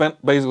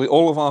spent basically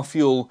all of our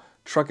fuel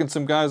trucking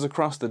some guys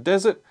across the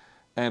desert,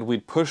 and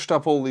we'd pushed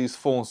up all these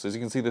forces.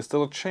 You can see there's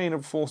still a chain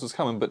of forces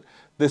coming, but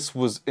this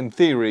was, in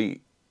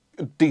theory,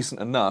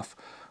 decent enough.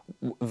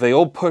 They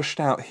all pushed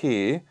out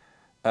here,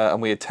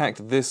 and we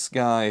attacked this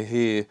guy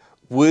here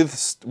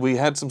we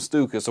had some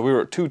Stukas, so we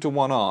were at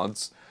 2-to-1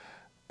 odds,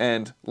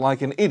 and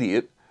like an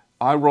idiot,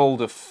 I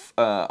rolled a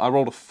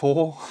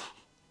 4,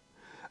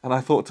 and I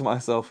thought to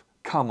myself,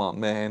 come on,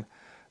 man,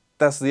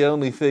 that's the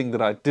only thing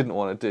that I didn't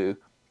want to do.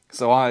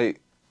 So I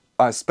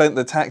spent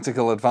the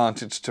tactical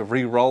advantage to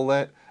re-roll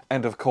that,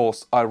 and of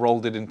course I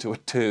rolled it into a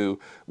 2,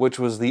 which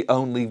was the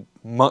only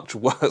much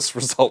worse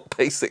result,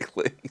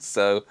 basically.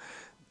 So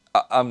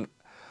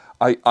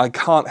I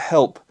can't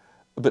help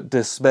but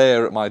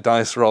despair at my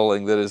dice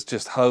rolling that is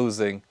just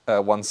hosing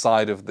one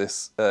side of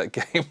this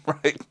game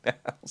right now.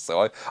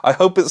 So I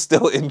hope it's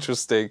still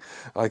interesting.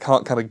 I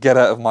can't kind of get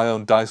out of my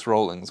own dice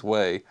rolling's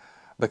way,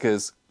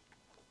 because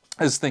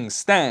as things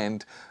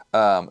stand,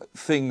 that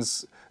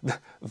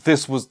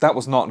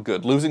was not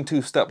good. Losing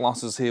 2 step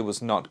losses here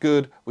was not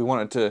good. We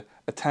wanted to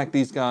attack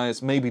these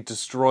guys, maybe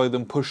destroy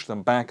them, push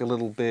them back a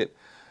little bit,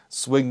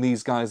 swing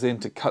these guys in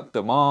to cut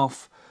them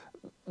off.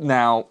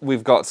 Now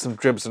we've got some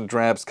dribs and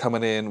drabs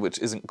coming in, which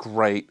isn't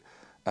great.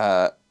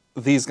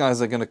 these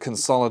guys are going to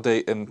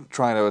consolidate and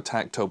try to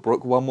attack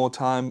Tobruk one more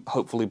time,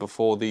 hopefully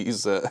before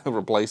these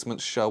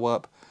replacements show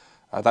up.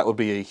 That would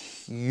be a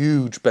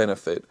huge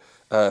benefit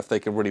if they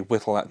can really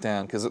whittle that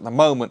down, because at the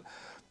moment,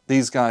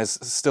 these guys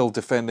are still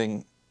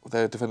defending,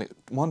 they're defending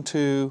 1,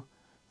 2,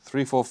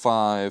 3, 4,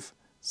 5,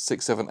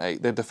 6, 7,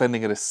 8. They're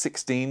defending at a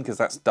 16 because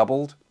that's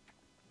doubled.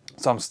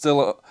 So I'm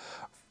still,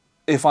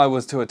 if I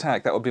was to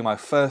attack, that would be my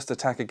first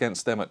attack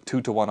against them at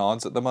 2-to-1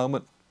 odds at the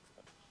moment,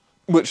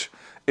 which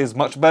is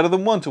much better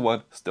than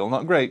 1-to-1. Still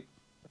not great,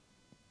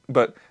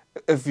 but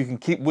if you can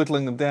keep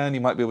whittling them down,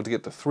 you might be able to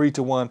get to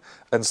 3-to-1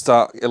 and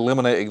start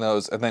eliminating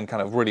those, and then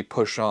kind of really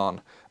push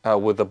on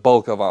with the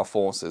bulk of our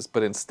forces.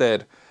 But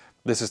instead,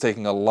 this is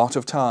taking a lot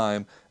of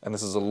time, and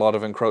this is a lot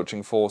of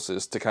encroaching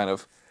forces to kind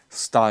of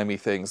stymie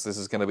things. This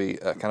is going to be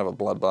kind of a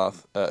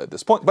bloodbath at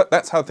this point. But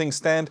that's how things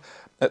stand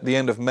at the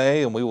end of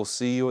May, and we will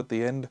see you at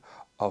the end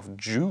of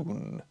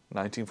June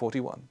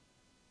 1941.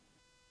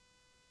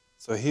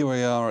 So here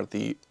we are at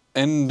the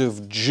end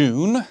of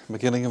June,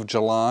 beginning of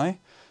July.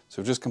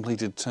 So we've just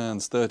completed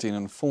turns 13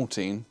 and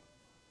 14.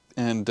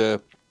 And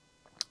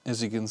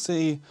as you can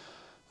see,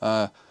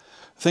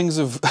 things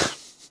have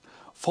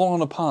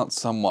fallen apart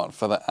somewhat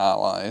for the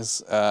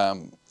Allies.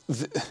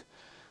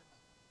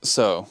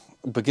 So,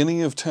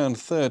 beginning of turn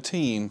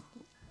 13,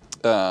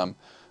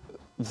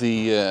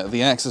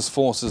 the Axis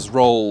forces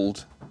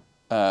rolled,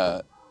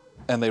 and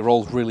they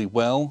rolled really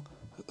well,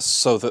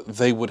 so that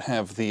they would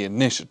have the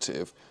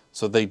initiative.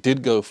 So they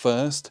did go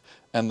first,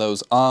 and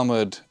those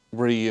armoured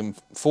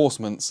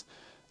reinforcements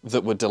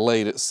that were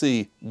delayed at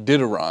sea did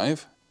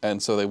arrive,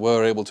 and so they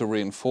were able to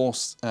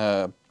reinforce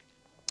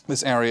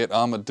this Ariete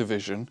armoured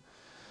division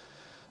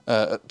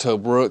at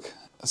Tobruk.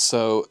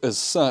 So as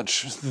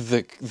such,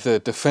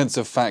 the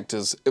defensive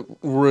factors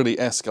really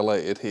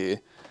escalated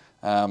here.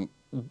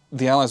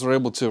 The Allies were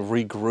able to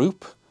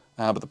regroup,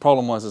 but the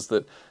problem was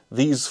that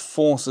these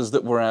forces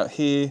that were out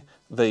here,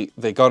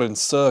 they got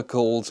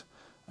encircled,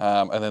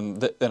 and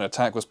then an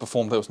attack was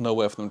performed. There was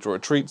nowhere for them to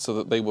retreat, so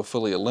that they were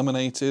fully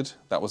eliminated.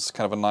 That was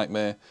kind of a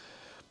nightmare.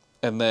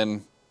 And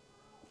then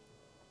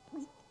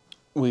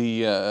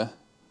they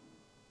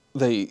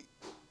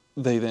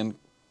then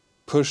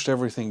pushed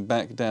everything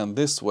back down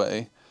this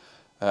way.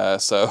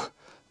 So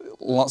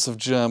lots of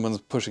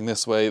Germans pushing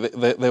this way.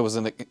 There was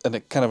a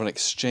kind of an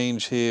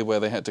exchange here where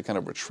they had to kind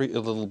of retreat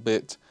a little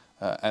bit,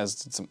 as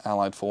did some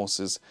Allied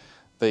forces.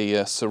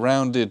 They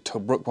surrounded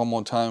Tobruk one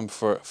more time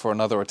for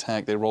another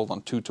attack. They rolled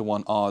on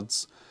 2-to-1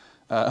 odds,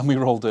 and we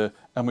rolled a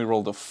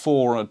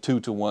 4 on a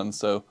 2-to-1.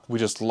 So we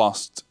just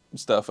lost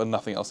stuff and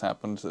nothing else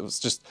happened. It was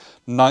just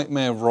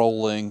nightmare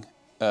rolling.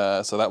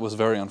 So that was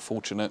very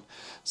unfortunate.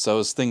 So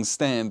as things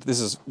stand, this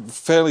is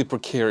fairly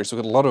precarious.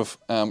 We've got a lot of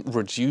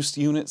reduced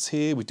units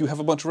here. We do have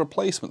a bunch of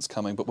replacements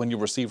coming, but when you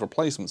receive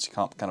replacements, you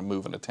can't kind of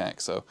move and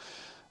attack. So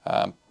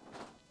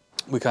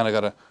we kind of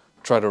got to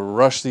try to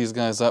rush these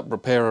guys up,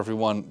 prepare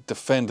everyone,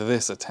 defend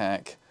this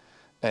attack,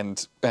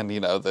 and you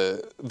know,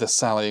 the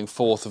sallying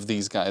forth of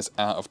these guys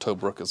out of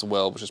Tobruk as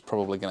well, which is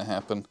probably going to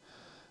happen.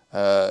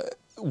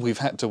 We've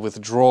had to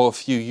withdraw a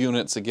few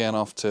units again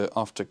off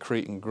to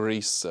Crete and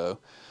Greece, so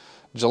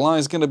July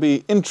is going to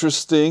be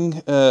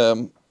interesting.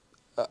 We're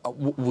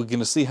going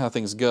to see how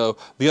things go.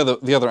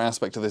 The other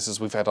aspect of this is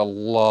we've had a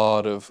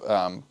lot of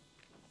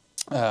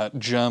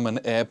German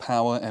air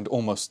power and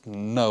almost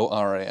no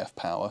RAF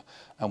power,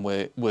 and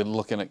we're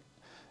looking at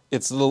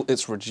it's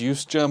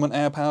reduced German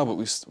air power, but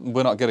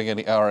we're not getting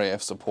any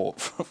RAF support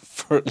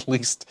for at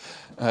least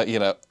you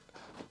know,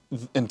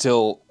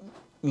 until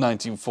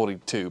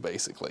 1942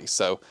 basically.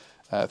 So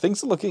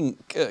things are looking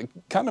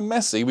kind of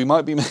messy. We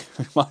might be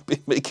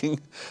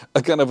making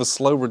a kind of a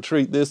slow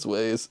retreat this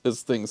way as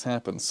things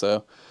happen.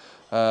 So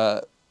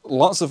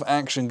lots of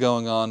action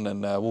going on,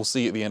 and we'll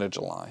see you at the end of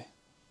July.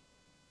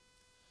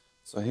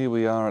 So here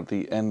we are at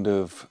the end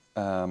of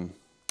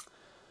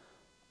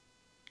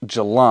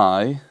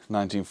July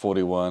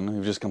 1941.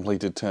 We've just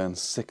completed turn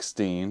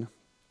 16,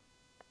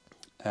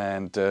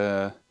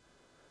 and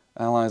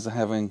Allies are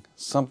having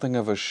something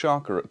of a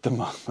shocker at the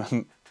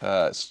moment.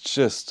 It's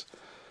just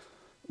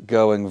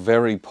going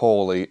very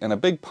poorly, and a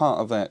big part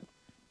of that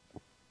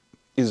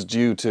is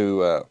due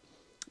to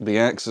the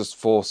Axis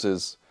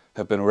forces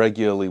have been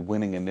regularly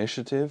winning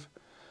initiative,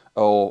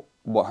 or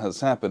what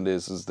has happened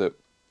is that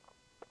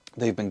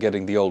they've been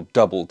getting the old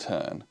double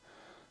turn.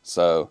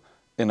 So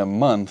in a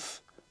month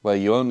where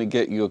you only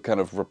get your kind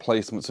of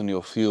replacements and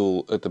your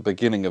fuel at the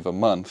beginning of a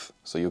month,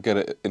 so you'll get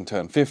it in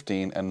turn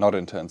 15 and not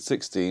in turn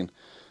 16,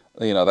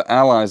 you know, the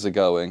Allies are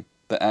going,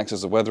 the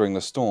Axis are weathering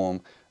the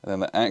storm, and then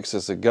the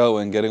Axis are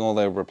going, getting all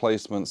their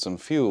replacements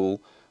and fuel,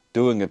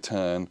 doing a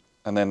turn,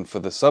 and then for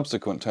the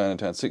subsequent turn in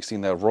turn 16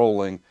 they're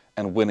rolling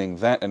and winning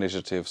that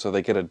initiative, so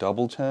they get a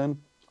double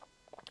turn,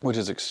 which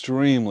is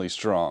extremely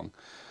strong.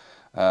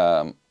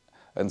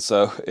 And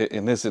so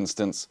in this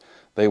instance,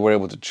 they were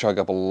able to chug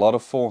up a lot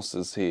of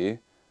forces here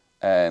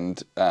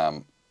and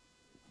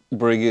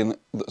bring in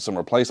some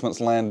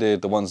replacements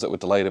landed. The ones that were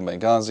delayed in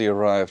Benghazi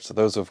arrived, so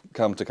those have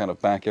come to kind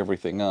of back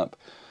everything up.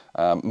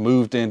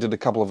 moved in, did a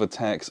couple of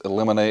attacks,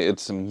 eliminated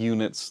some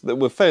units that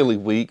were fairly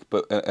weak,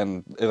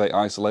 and they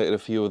isolated a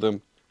few of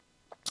them.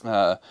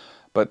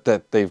 But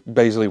that they've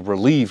basically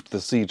relieved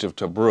the siege of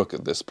Tobruk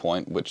at this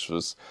point, which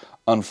was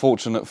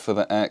unfortunate for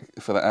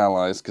the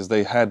Allies, because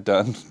they had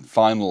done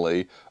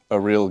finally a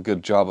real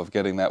good job of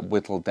getting that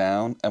whittled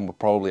down, and were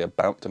probably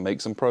about to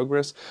make some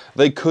progress.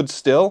 They could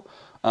still,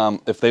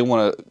 if they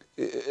want to,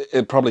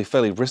 it's probably a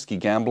fairly risky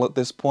gamble at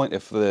this point.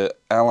 If the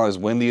Allies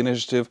win the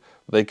initiative,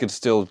 they could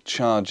still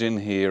charge in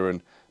here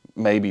and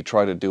maybe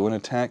try to do an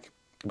attack.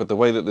 But the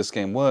way that this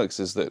game works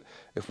is that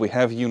if we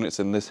have units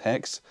in this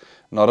hex,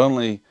 not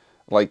only,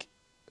 like,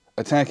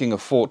 attacking a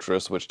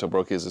fortress, which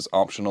Tobruk is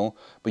optional,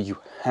 but you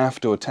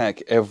have to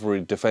attack every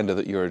defender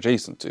that you're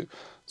adjacent to.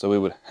 So we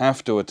would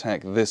have to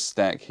attack this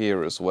stack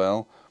here as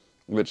well,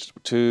 which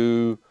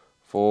 2,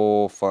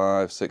 4,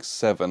 5, 6,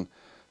 7.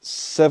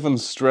 7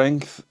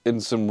 strength in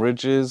some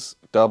ridges,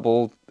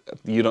 double.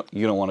 You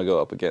don't want to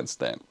go up against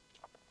that.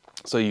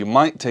 So you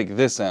might take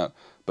this out,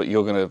 but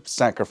you're going to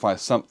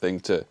sacrifice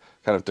something to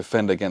kind of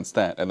defend against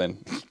that, and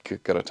then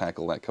got to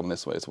tackle that coming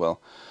this way as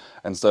well.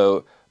 And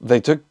so they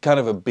took kind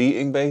of a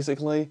beating,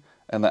 basically,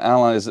 and the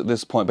Allies at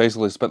this point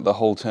basically spent the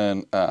whole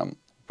turn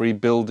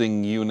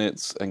rebuilding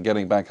units and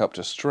getting back up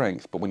to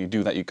strength, but when you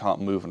do that, you can't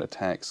move and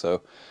attack,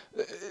 so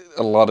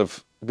a lot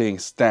of being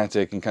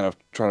static and kind of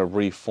trying to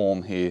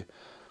reform here.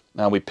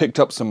 Now, we picked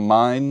up some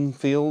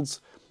minefields,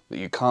 that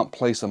you can't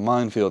place a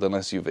minefield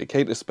unless you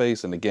vacate a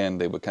space, and again,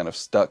 they were kind of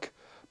stuck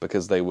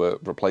because they were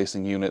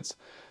replacing units.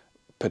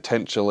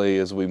 Potentially,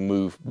 as we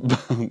move,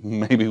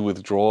 maybe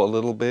withdraw a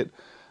little bit,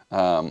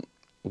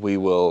 we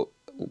will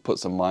put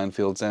some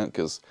minefields out,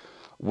 because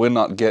we're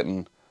not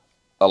getting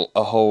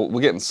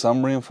we're getting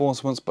some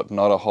reinforcements, but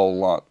not a whole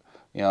lot.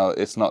 You know,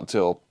 it's not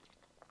till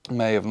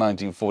May of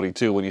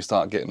 1942 when you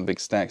start getting big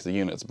stacks of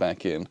units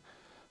back in.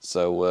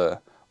 So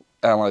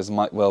Allies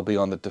might well be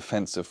on the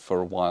defensive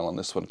for a while on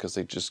this one, because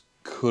they just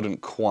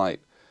couldn't quite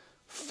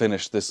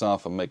finish this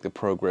off and make the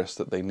progress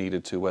that they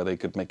needed to, where they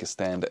could make a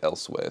stand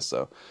elsewhere.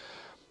 So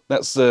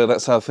that's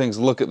how things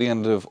look at the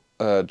end of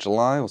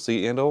July. We'll see you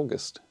at the end of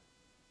August.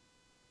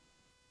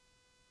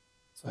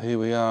 So here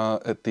we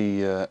are at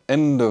the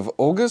end of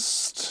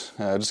August.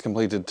 Just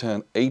completed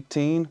turn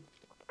 18.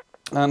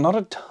 Not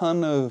a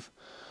ton of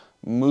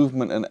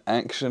movement and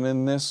action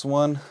in this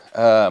one.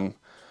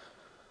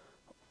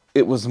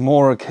 It was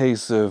more a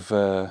case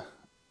of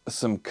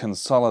some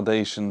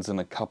consolidations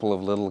and a couple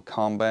of little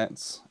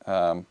combats.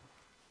 The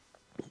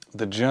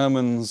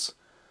Germans,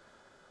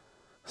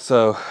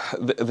 so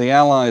the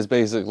Allies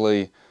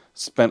basically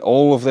spent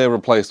all of their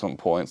replacement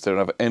points. They don't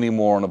have any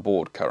more on the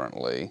board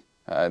currently.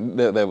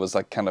 There was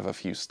like kind of a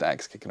few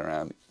stacks kicking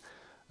around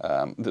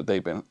that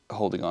they've been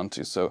holding on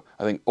to. So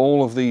I think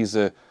all of these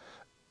are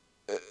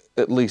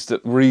at least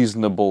at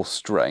reasonable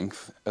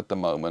strength at the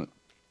moment.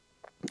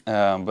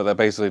 But they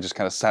basically just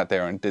kind of sat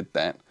there and did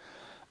that,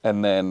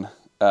 and then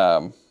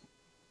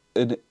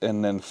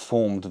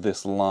formed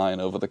this line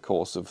over the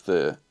course of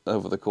the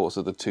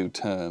 2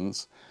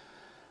 turns.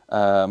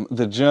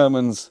 The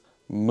Germans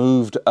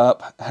moved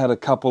up, had a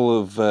couple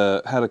of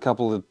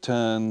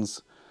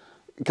turns,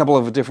 a couple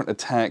of different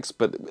attacks,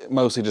 but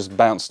mostly just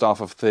bounced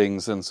off of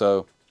things, and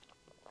so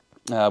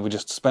we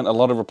just spent a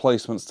lot of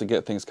replacements to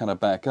get things kind of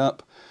back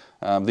up.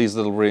 These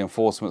little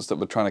reinforcements that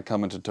were trying to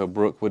come into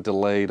Tobruk were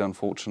delayed,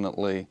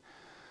 unfortunately.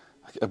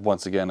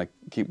 Once again, I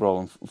keep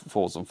rolling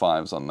 4s and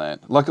 5s on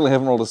that. Luckily, I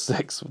haven't rolled a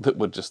 6 that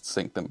would just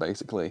sink them,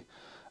 basically.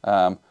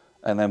 And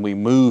then we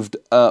moved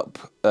up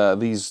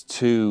these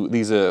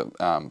are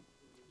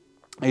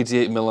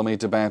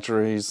 88mm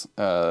batteries.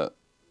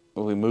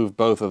 We moved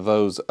both of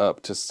those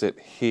up to sit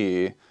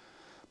here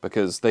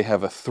because they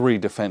have a 3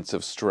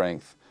 defensive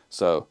strength.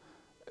 So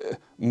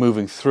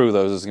moving through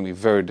those is going to be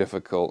very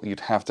difficult.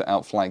 You'd have to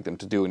outflank them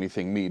to do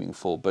anything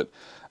meaningful. But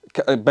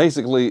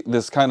basically,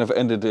 this kind of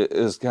ended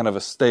as kind of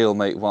a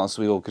stalemate whilst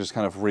we all just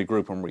kind of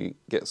regroup and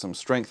get some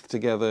strength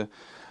together.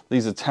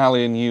 These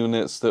Italian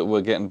units that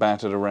were getting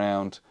battered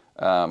around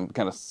kind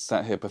of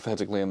sat here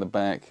pathetically in the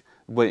back,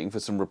 waiting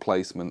for some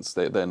replacements.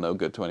 They're no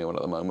good to anyone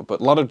at the moment. But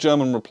a lot of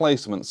German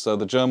replacements, so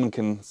the German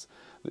can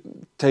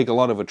take a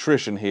lot of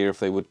attrition here if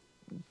they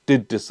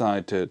did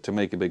decide to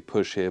make a big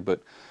push here.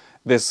 But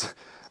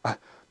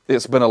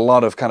it's been a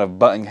lot of kind of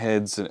butting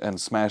heads and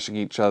smashing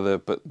each other,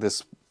 but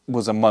this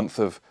was a month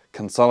of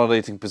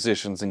consolidating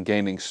positions and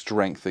gaining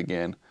strength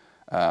again,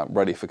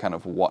 ready for kind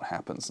of what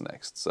happens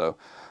next. So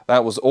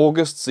that was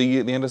August. See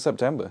you at the end of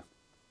September.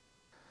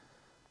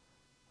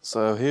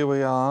 So here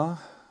we are.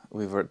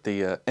 We were at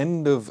the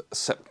end of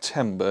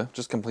September,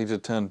 just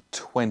completed turn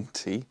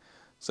 20,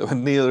 so we're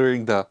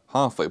nearing the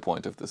halfway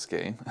point of this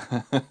game.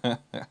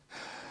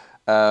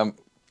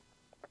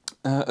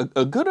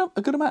 A good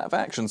amount of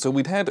action. So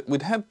we'd had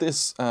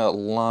this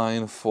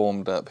line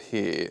formed up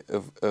here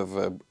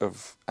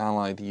of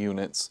allied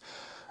units,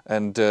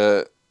 and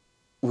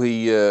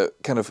we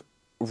kind of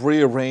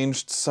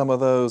rearranged some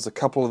of those. A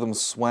couple of them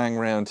swang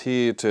around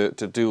here to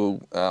do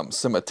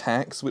some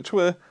attacks, which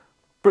were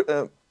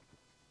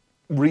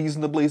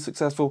reasonably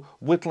successful,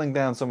 whittling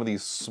down some of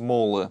these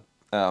smaller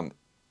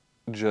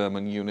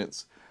German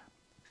units.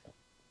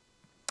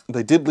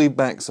 They did leave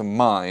back some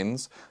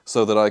mines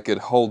so that I could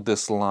hold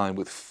this line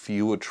with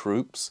fewer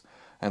troops,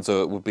 and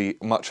so it would be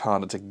much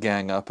harder to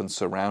gang up and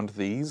surround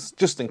these,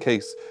 just in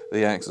case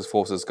the Axis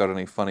forces got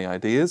any funny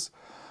ideas.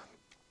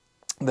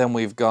 Then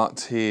we've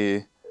got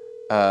here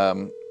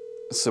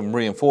some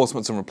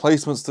reinforcements and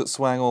replacements that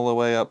swang all the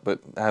way up, but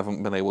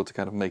haven't been able to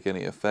kind of make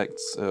any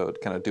effects or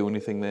kind of do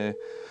anything there.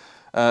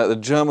 The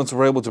Germans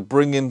were able to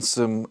bring in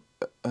some,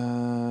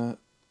 I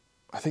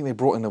think they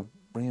brought in a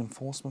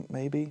reinforcement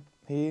maybe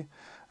here.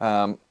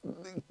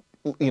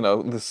 You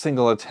know, the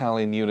single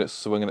Italian unit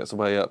swinging its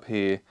way up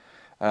here.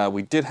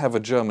 We did have a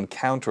German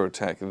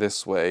counterattack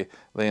this way.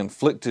 They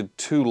inflicted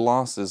 2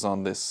 losses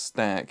on this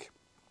stack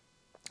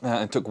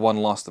and took 1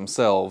 loss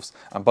themselves,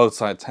 and both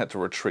sides had to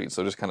retreat,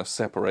 so just kind of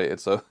separated.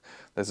 So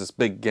there's this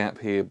big gap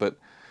here, but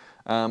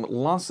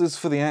losses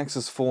for the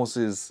Axis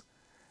forces,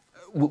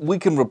 we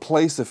can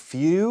replace a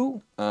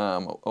few.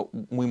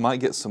 We might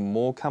get some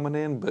more coming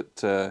in,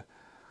 but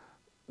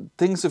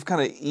things have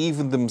kind of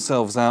evened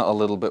themselves out a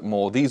little bit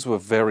more. These were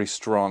very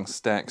strong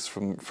stacks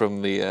from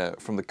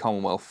the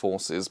Commonwealth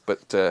forces,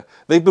 but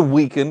they've been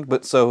weakened.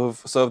 But so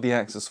have the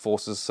Axis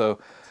forces. So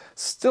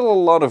still a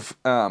lot of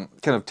kind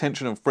of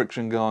tension and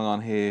friction going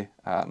on here.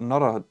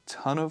 Not a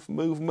ton of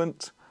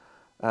movement,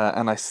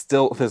 and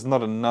there's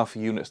not enough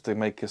units to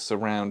make us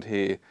around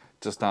here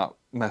to start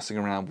messing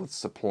around with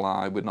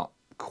supply. We're not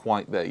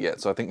quite there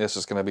yet. So I think there's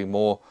just going to be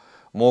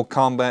more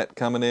combat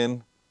coming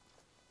in.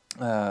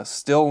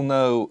 Still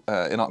no,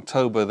 in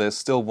October there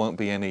still won't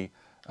be any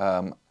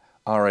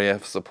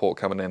RAF support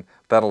coming in.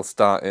 That'll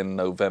start in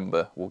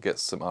November. We'll get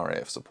some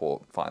RAF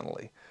support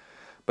finally.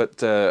 But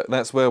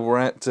that's where we're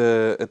at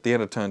the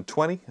end of turn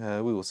 20.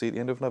 We will see at the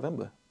end of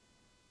November.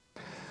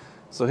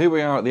 So here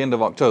we are at the end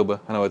of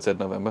October. I know I said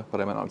November, but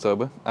I meant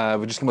October.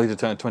 We just completed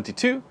turn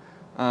 22.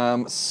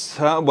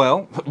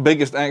 Well,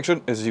 biggest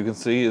action, as you can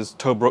see, is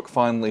Tobruk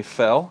finally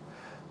fell.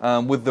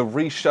 With the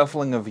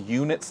reshuffling of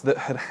units that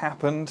had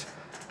happened,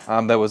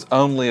 there was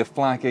only a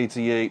Flak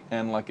 88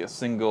 and like a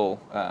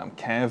single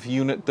Cav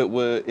unit that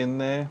were in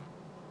there.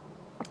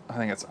 I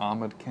think it's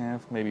armored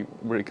Cav, maybe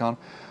recon,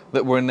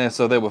 that were in there.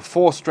 So there were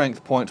 4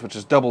 strength points, which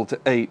is doubled to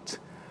 8.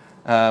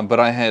 But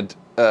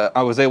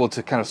I was able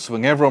to kind of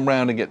swing everyone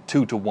around and get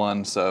 2 to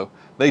 1. So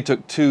they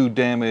took 2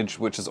 damage,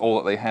 which is all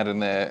that they had in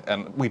there,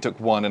 and we took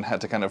 1 and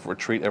had to kind of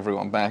retreat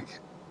everyone back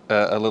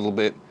a little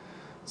bit.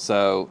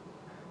 So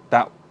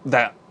that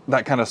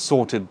kind of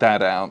sorted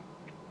that out.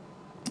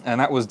 And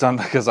that was done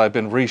because I've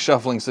been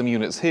reshuffling some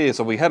units here.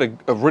 So we had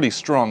a really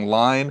strong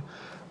line,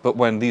 but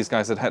when these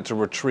guys had to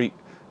retreat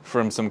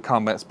from some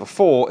combats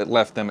before, it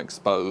left them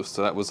exposed.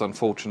 So that was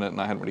unfortunate,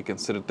 and I hadn't really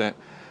considered that.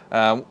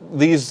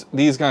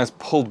 These guys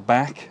pulled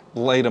back,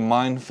 laid a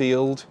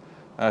minefield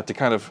to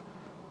kind of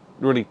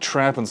really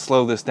trap and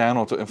slow this down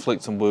or to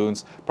inflict some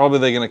wounds. Probably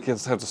they're going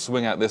to have to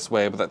swing out this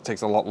way, but that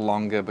takes a lot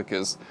longer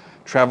because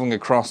traveling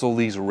across all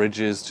these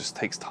ridges just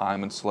takes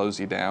time and slows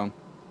you down.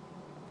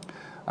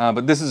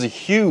 But this is a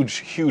huge,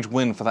 huge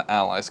win for the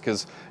Allies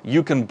because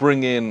you can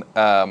bring in,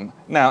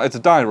 now it's a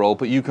die roll,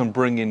 but you can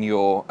bring in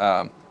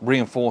your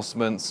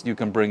reinforcements, you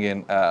can bring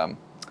in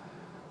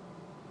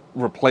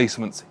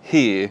replacements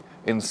here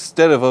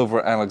instead of over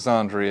at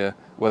Alexandria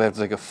where they have to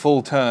take a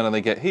full turn and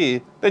they get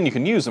here. Then you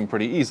can use them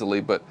pretty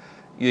easily, but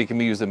you can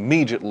be used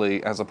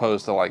immediately as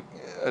opposed to like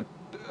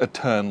a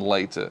turn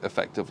later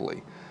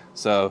effectively.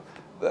 So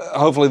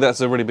hopefully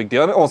that's a really big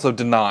deal. And it also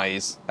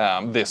denies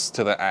this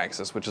to the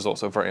Axis, which is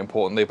also very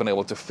important. They've been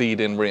able to feed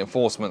in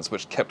reinforcements,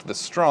 which kept this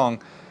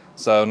strong.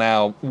 So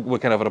now we're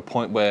kind of at a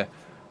point where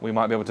we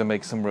might be able to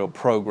make some real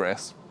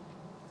progress.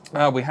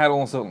 We had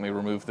also, let me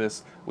remove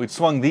this, we'd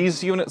swung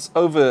these units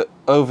over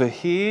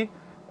here.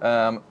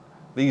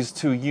 These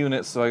 2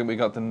 units, so we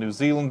got the New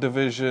Zealand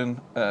Division,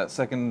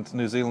 2nd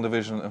New Zealand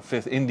Division, and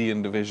 5th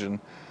Indian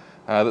Division.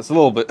 That's a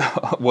little bit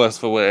worse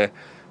for wear.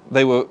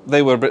 They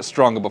were a bit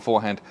stronger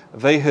beforehand.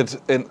 They had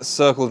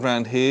circled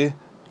around here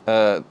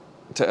to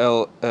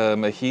El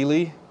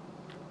Mahili,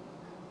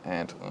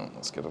 and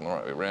let's get them the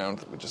right way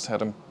around. We just had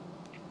them,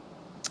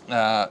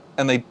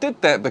 and they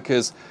did that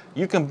because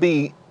you can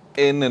be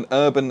in an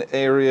urban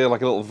area,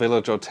 like a little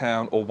village or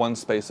town, or 1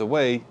 space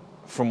away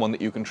from one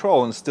that you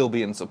control and still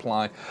be in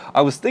supply.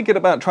 I was thinking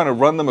about trying to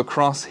run them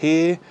across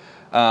here,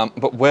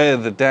 but where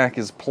the DAC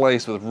is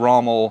placed with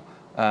Rommel,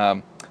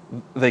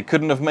 they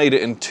couldn't have made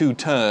it in 2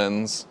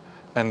 turns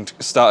and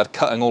started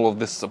cutting all of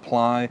this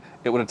supply.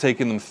 It would have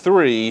taken them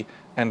 3,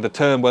 and the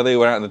turn where they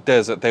were out in the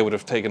desert, they would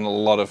have taken a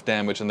lot of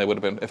damage and they would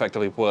have been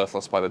effectively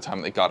worthless by the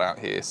time they got out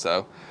here.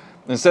 So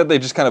instead they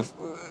just kind of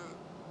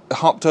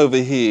hopped over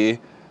here.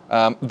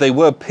 They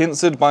were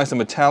pincered by some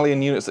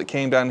Italian units that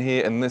came down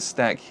here, and this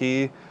stack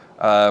here,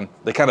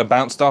 they kind of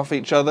bounced off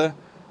each other.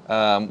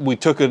 We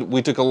took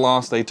a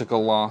loss, they took a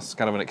loss,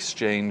 kind of an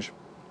exchange.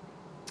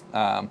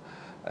 And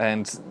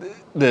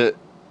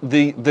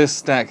this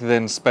stack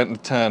then spent the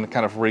turn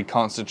kind of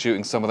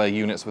reconstituting some of their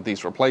units with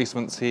these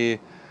replacements here.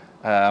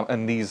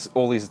 and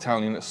all these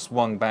Italian units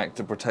swung back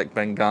to protect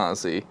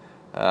Benghazi,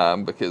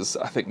 because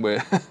I think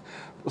we're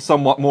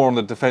somewhat more on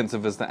the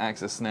defensive as the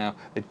Axis now.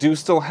 They do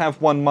still have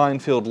one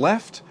minefield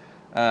left,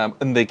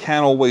 and they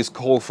can always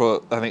call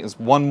for, I think it's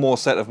one more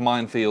set of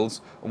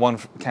minefields, one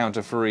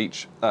counter for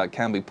each,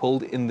 can be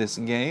pulled in this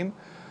game.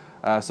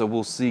 So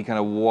we'll see kind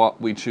of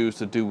what we choose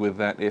to do with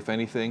that, if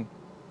anything.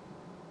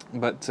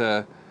 But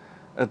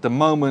at the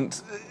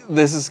moment,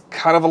 this is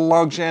kind of a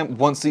logjam.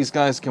 Once these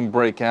guys can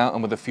break out,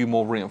 and with a few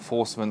more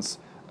reinforcements,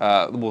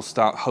 we'll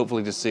start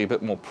hopefully to see a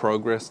bit more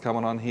progress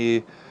coming on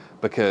here,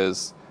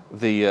 because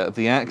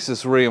the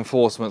Axis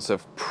reinforcements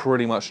have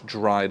pretty much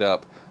dried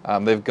up.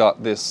 They've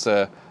got this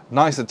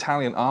nice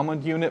Italian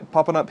armored unit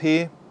popping up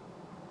here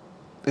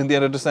in the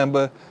end of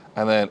December,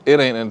 and then it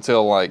ain't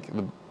until like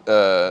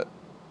the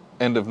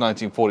end of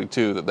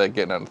 1942 that they're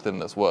getting anything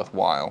that's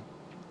worthwhile.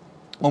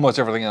 Almost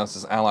everything else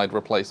is Allied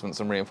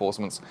replacements and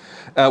reinforcements.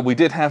 We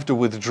did have to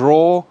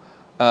withdraw.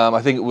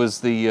 I think it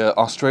was the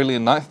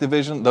Australian 9th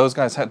Division. Those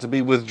guys had to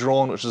be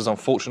withdrawn, which is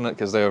unfortunate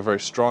because they were a very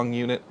strong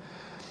unit.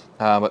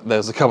 But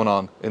those are coming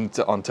on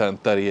turn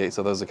 38,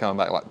 so those are coming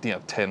back like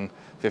 10,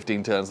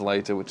 15 turns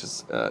later, which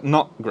is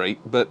not great.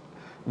 But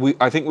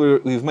I think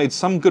we've made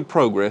some good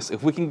progress.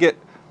 If we can get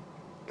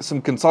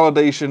some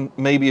consolidation,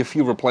 maybe a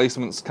few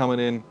replacements coming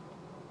in,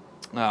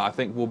 I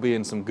think we'll be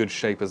in some good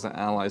shape as the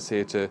Allies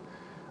here to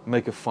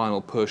make a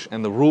final push.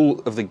 And the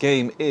rule of the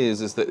game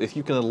is that if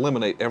you can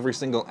eliminate every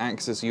single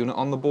Axis unit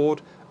on the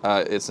board,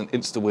 it's an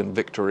insta-win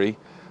victory.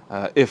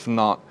 If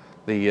not,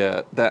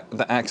 the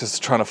Axis is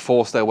trying to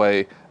force their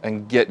way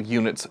and get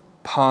units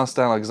past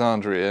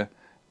Alexandria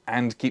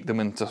and keep them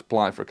in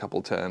supply for a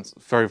couple turns.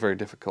 Very, very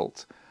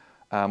difficult.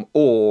 And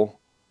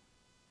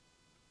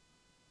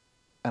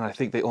I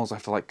think they also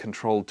have to like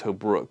control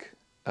Tobruk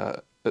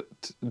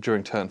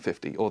during turn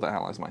 50, or the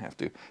Allies might have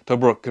to.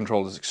 Tobruk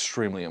control is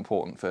extremely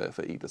important for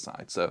either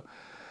side. So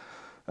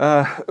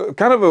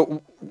kind of a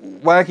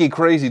wacky,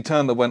 crazy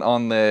turn that went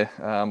on there.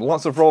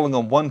 Lots of rolling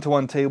on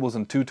 1-to-1 tables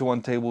and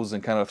 2-to-1 tables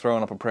and kind of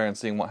throwing up a prayer and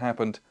seeing what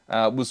happened.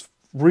 Was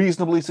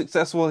reasonably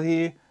successful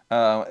here.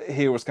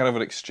 Here was kind of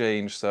an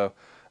exchange, so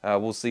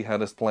we'll see how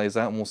this plays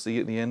out, and we'll see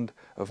at the end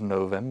of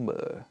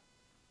November.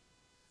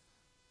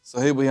 So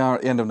here we are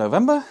at the end of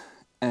November,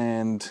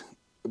 and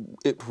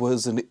it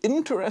was an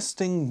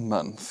interesting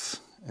month,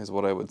 is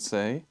what I would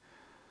say.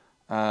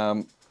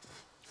 The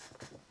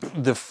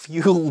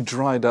fuel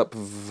dried up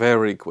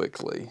very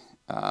quickly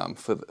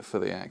for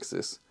the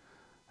Axis.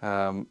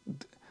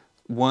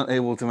 Weren't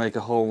able to make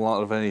a whole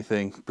lot of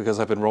anything because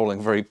I've been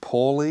rolling very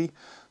poorly.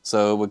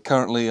 So we're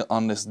currently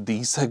on this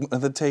D segment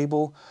of the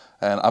table,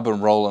 and I've been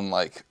rolling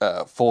like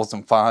 4s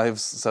and 5s,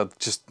 so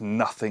just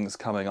nothing's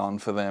coming on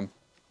for them.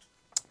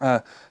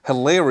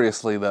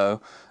 Hilariously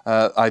though,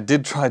 I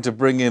did try to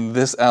bring in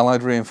this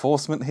Allied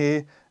reinforcement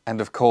here, and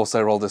of course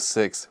I rolled a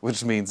 6,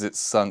 which means it's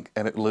sunk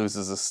and it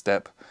loses a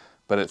step,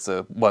 but it's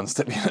a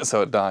 1-step unit,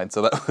 so it died.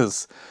 So that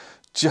was,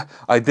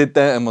 I did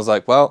that and was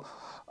like, well,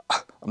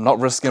 I'm not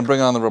risking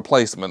bringing on the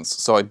replacements.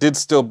 So I did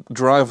still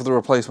drive the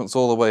replacements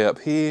all the way up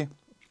here,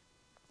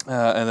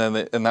 and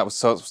that was,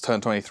 so it was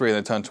turn 23, and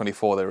then turn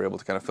 24 they were able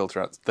to kind of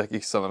filter out. Some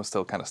of them are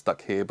still kind of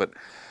stuck here, but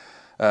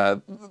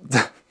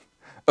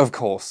of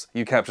course,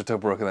 you capture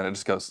Tobruk and then it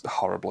just goes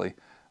horribly.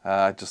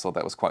 I just thought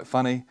that was quite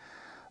funny.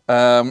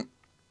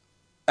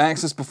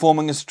 Axis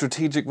performing a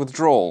strategic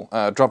withdrawal.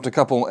 Dropped a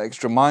couple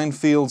extra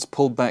minefields,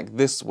 pulled back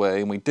this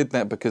way, and we did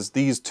that because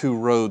these two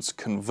roads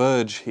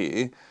converge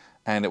here,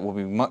 and it will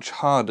be much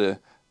harder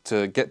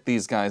to get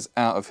these guys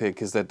out of here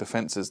because their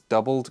defense is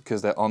doubled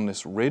because they're on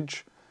this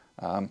ridge.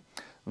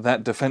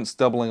 That defense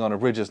doubling on a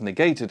ridge is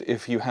negated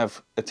if you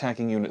have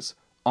attacking units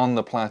on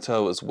the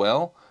plateau as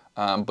well.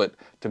 But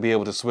to be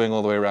able to swing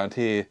all the way around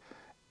here,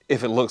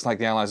 if it looks like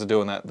the Allies are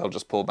doing that, they'll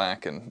just pull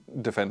back and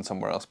defend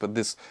somewhere else. But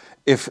this,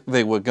 if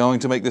they were going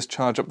to make this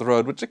charge up the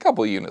road, which a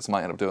couple of units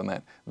might end up doing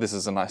that, this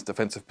is a nice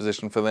defensive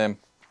position for them.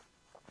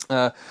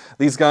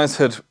 These guys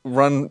had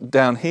run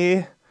down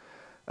here,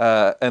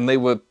 and they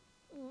were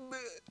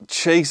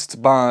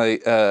chased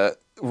by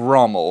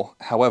Rommel.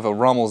 However,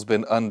 Rommel's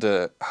been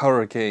under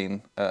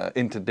hurricane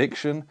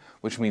interdiction,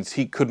 which means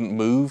he couldn't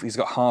move. He's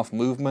got half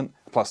movement,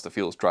 plus the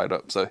fuel's dried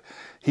up, so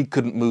he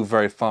couldn't move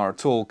very far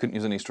at all, couldn't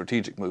use any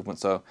strategic movement,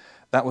 so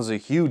that was a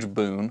huge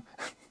boon.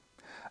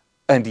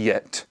 And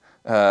yet,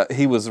 I think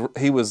he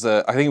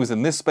was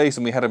in this space,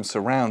 and we had him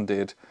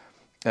surrounded,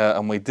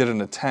 and we did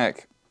an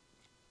attack,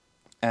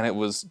 and it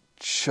was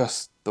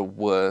just the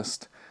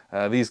worst.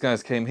 These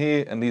guys came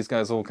here, and these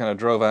guys all kind of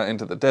drove out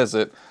into the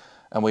desert,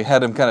 and we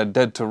had him kind of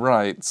dead to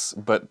rights,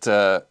 but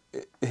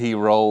he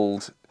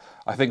rolled,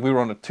 I think we were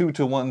on a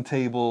 2-to-1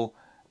 table,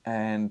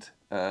 and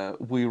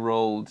we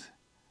rolled,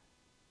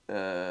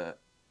 it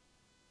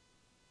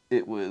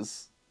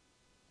was,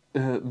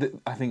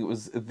 I think it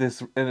was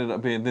this, ended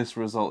up being this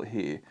result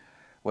here,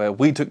 where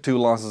we took 2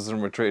 losses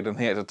and retreated, and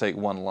he had to take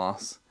 1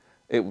 loss.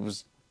 It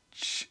was,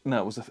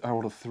 no, it was, I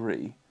rolled a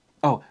 3.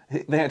 Oh,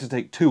 they had to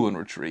take 2 and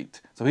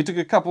retreat. So he took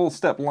a couple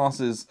step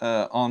losses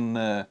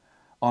on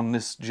on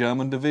this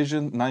German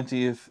division,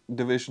 90th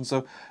Division.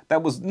 So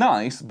that was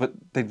nice, but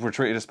they'd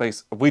retreated a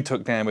space. We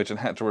took damage and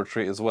had to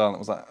retreat as well. And it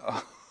was like,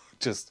 oh,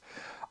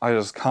 I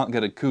just can't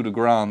get a coup de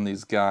grace on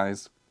these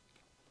guys.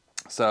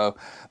 So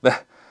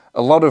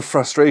a lot of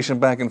frustration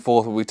back and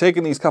forth. We've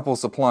taken these couple of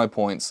supply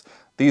points.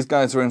 These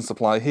guys are in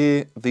supply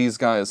here. These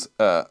guys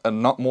are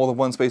not more than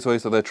one space away,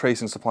 so they're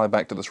tracing supply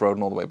back to this road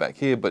and all the way back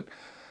here. But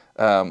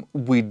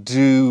we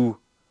do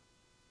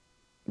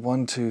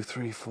 1, 2,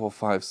 3, 4,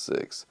 5,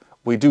 6.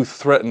 We do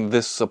threaten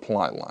this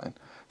supply line.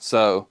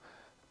 So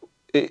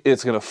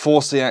it's going to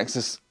force the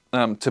Axis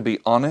to be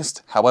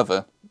honest.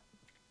 However,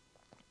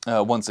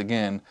 once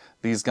again,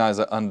 these guys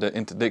are under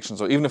interdiction.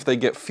 So even if they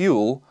get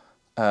fuel,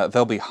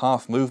 they'll be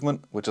half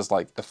movement, which is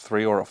like a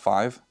 3 or a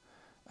 5.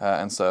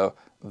 And so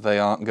they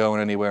aren't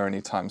going anywhere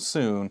anytime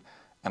soon.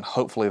 And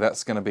hopefully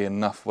that's going to be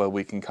enough where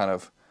we can kind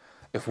of,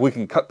 if we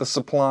can cut the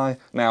supply.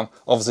 Now,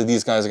 obviously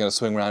these guys are going to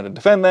swing around and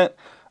defend that.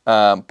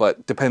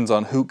 But depends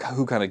on who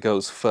kind of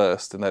goes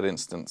first in that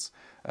instance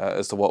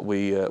as to what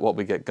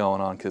we get going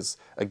on. Because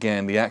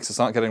again, the Axis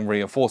aren't getting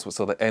reinforcements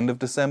till the end of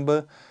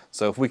December.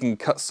 So if we can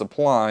cut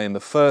supply in the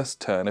first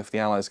turn, if the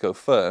Allies go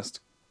first,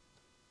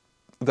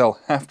 they'll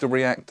have to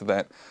react to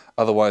that.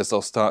 Otherwise,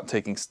 they'll start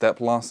taking step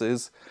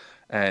losses.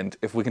 And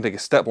if we can take a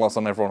step loss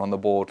on everyone on the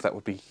board, that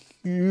would be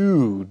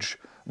huge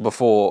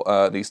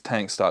before these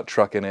tanks start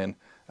trucking in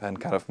and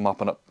kind of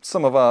mopping up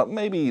some of our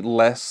maybe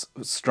less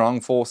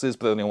strong forces,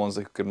 but they're the only ones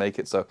that could make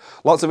it. So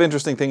lots of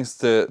interesting things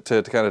to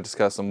kind of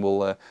discuss, and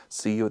we'll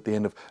see you at the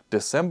end of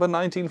December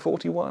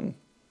 1941.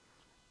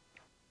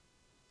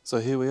 So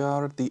here we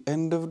are at the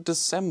end of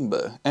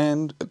December,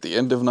 and at the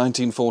end of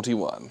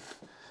 1941.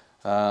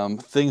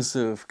 Things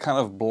have kind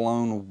of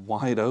blown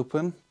wide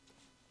open.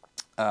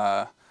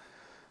 A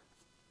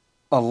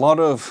lot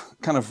of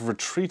kind of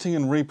retreating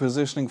and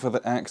repositioning for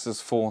the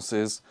Axis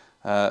forces.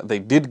 They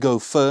did go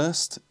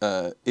first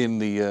in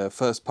the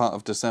first part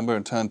of December.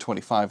 In turn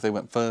 25, they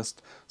went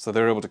first. So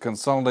they were able to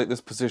consolidate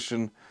this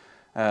position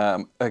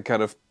and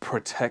kind of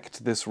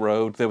protect this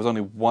road. There was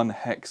only one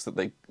hex that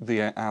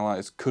the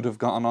Allies could have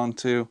gotten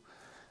onto.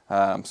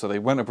 So they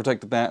went and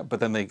protected that, but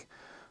then they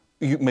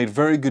made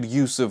very good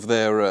use of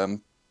their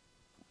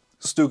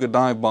Stuka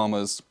dive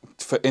bombers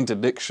for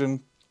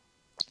interdiction.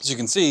 As you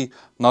can see,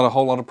 not a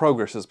whole lot of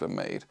progress has been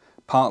made.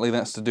 Partly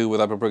that's to do with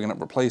either bringing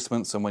up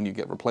replacements, and when you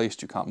get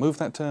replaced you can't move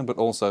that turn, but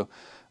also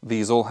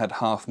these all had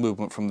half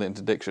movement from the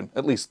interdiction.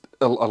 At least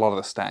a lot of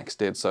the stacks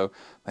did, so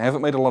they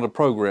haven't made a lot of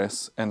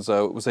progress, and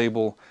so it was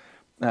able,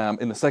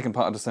 in the second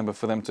part of December,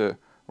 for them to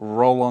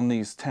roll on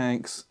these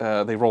tanks.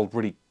 They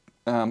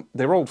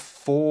rolled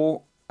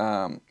 4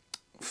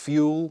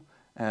 fuel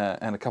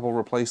and a couple of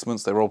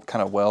replacements. They rolled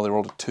kind of well. They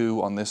rolled a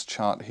 2 on this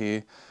chart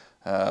here.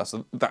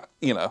 So that,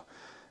 you know,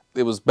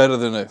 it was better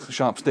than a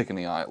sharp stick in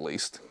the eye, at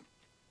least.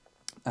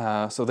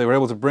 So they were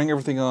able to bring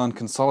everything on,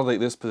 consolidate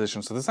this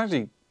position. So this is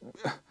actually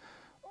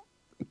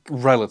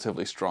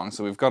relatively strong.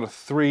 So we've got a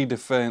 3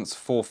 defense,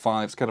 4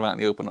 5s, kind of out in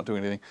the open, not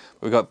doing anything.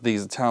 We've got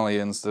these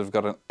Italians that have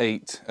got an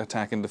 8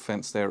 attack and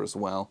defense there as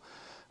well.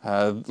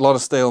 A lot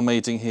of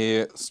stalemating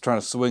here, trying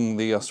to swing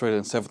the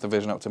Australian 7th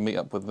Division up to meet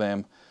up with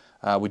them.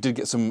 We did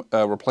get some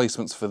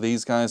replacements for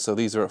these guys. So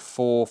these are at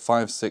 4,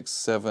 5, 6,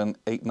 7,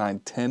 8, 9,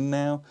 10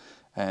 now.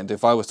 And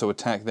if I was to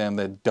attack them,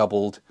 they're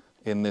doubled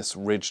in this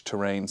ridge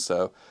terrain.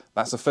 So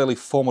that's a fairly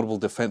formidable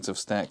defensive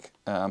stack.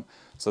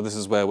 So this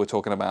is where we're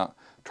talking about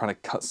trying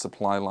to cut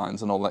supply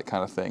lines and all that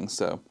kind of thing.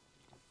 So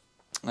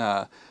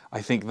I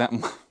think that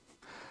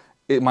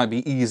it might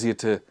be easier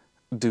to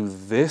do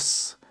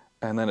this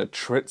and then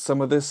attrit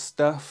some of this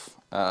stuff.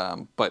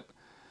 But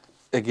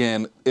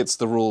again, it's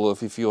the rule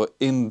of if you're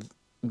in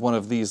one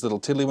of these little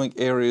tiddlywink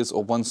areas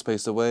or one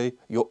space away,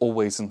 you're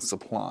always in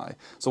supply.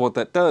 So what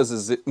that does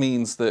is it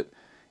means that,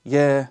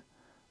 yeah,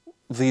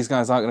 these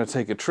guys aren't going to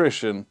take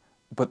attrition,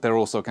 but they're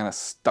also kind of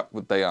stuck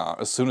what they are.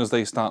 As soon as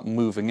they start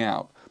moving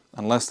out,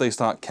 unless they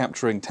start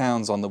capturing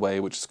towns on the way,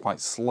 which is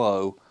quite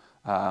slow,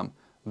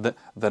 they're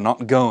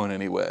not going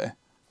anywhere.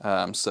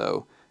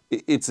 So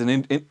it's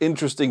an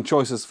interesting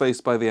choices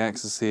faced by the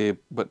Axis here,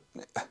 but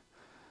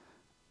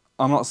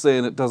I'm not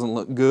saying it doesn't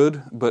look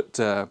good, but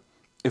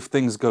if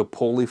things go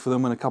poorly for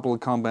them in a couple of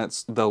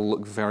combats, they'll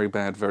look very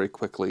bad very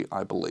quickly,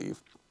 I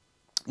believe.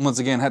 Once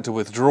again, had to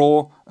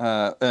withdraw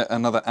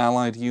another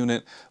allied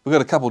unit. We've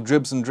got a couple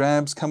dribs and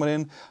drabs coming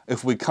in.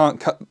 If we can't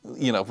cut,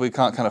 if we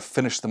can't kind of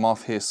finish them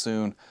off here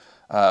soon,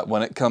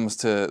 when it comes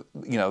to,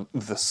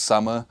 the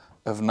summer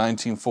of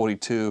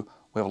 1942,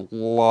 we have a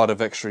lot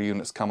of extra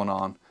units coming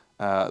on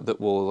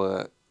that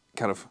will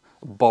kind of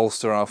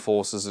bolster our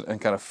forces and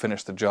kind of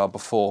finish the job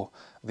before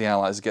the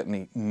Allies get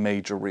any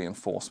major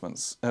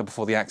reinforcements,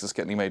 before the Axis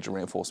get any major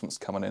reinforcements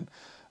coming in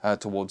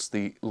towards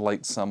the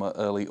late summer,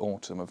 early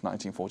autumn of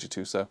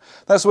 1942. So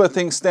that's where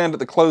things stand at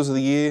the close of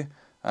the year.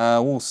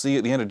 We'll see you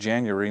at the end of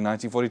January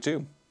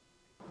 1942.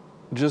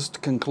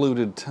 Just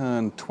concluded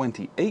turn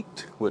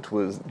 28, which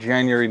was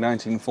January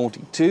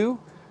 1942.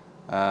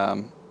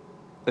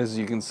 As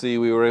you can see,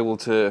 we were able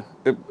to,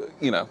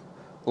 a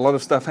lot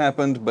of stuff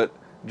happened, but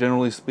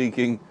generally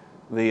speaking,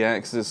 the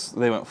Axis,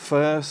 they went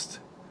first,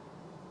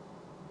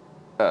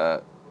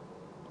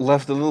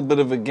 left a little bit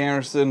of a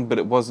garrison, but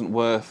it wasn't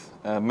worth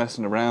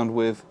messing around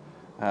with.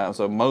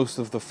 So most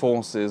of the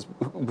forces,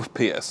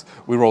 P.S.,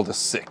 we rolled a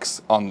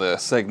 6 on the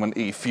segment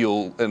E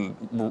fuel and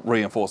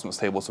reinforcements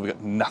table, so we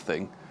got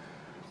nothing.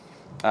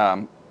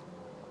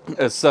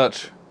 As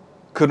such,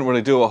 couldn't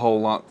really do a whole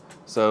lot.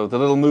 So the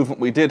little movement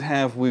we did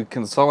have, we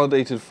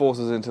consolidated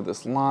forces into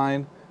this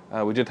line.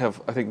 We did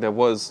have, I think there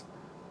was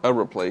a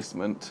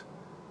replacement.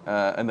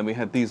 And then we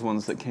had these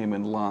ones that came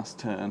in last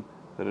turn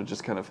that are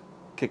just kind of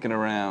kicking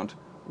around,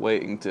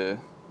 waiting to...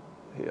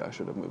 Here, I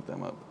should have moved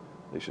them up.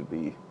 They should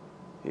be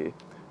here.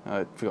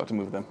 I forgot to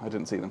move them. I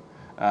didn't see them.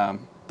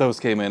 Those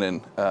came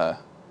in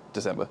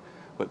December.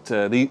 But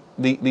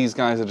these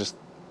guys are just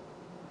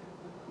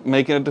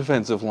making a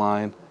defensive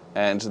line,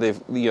 and they've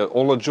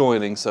all are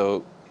joining,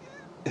 so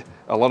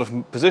a lot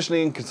of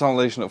positioning,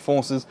 consolidation of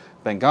forces.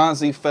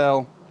 Benghazi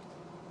fell.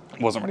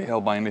 Wasn't really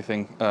held by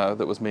anything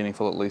that was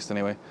meaningful, at least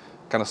anyway.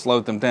 Kind of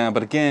slowed them down,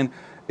 but again,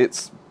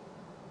 it's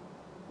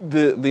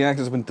the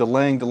Axis have been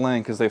delaying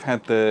because they've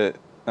had the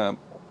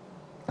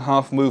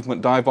half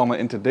movement dive bomber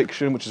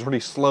interdiction, which has really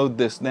slowed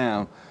this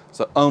down.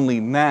 So only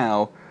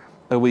now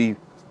are we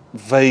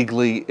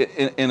vaguely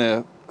in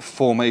a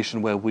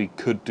formation where we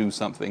could do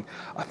something.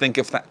 I think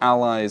if the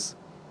Allies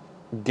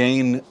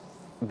gain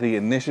the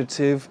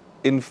initiative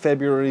in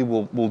February,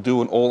 we'll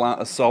do an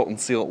all-out assault and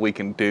see what we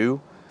can do.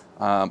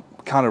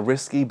 Kind of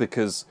risky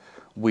because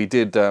we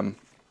did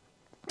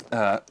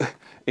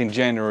in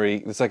January,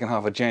 the second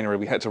half of January,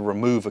 we had to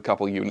remove a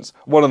couple units.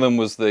 One of them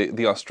was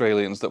the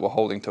Australians that were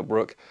holding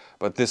Tobruk,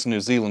 but this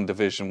New Zealand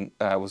division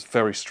was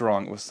very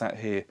strong. It was sat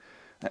here.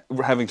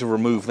 Having to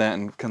remove that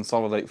and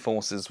consolidate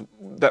forces,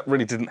 that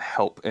really didn't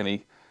help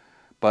any.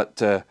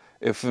 But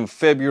if in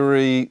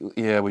February,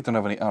 yeah, we don't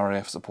have any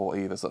RAF support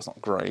either, so that's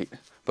not great.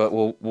 But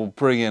we'll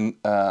bring in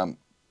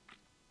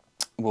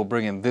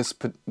this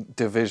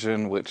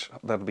division, which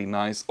that'll be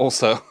nice.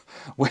 Also,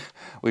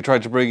 we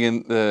tried to bring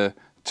in the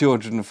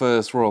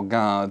 201st Royal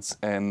Guards,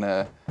 and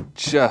I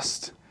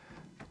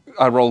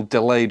rolled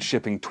delayed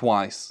shipping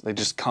twice. They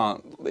just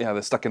can't. Yeah,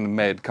 they're stuck in the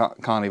med.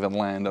 Can't even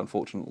land,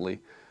 unfortunately.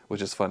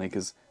 Which is funny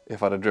because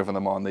if I'd have driven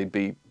them on, they'd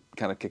be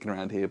kind of kicking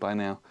around here by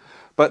now.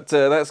 But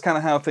that's kind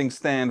of how things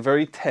stand.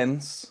 Very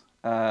tense,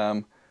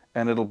 and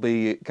it'll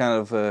be kind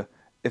of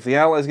if the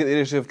Allies get the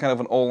initiative, kind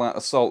of an all-out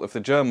assault. If the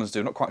Germans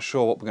do, not quite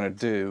sure what we're going to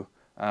do.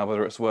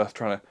 Whether it's worth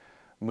trying to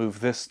move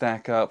this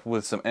stack up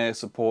with some air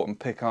support and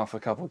pick off a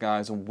couple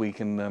guys and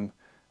weaken them.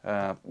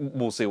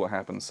 We'll see what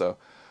happens. So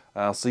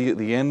I'll see you at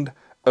the end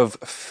of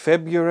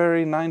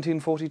February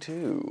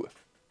 1942.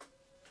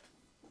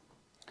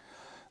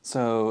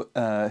 So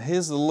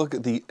here's a look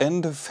at the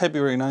end of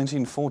February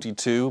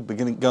 1942,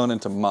 going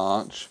into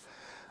March.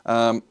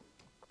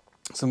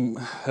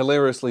 Some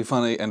hilariously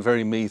funny and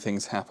very me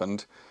things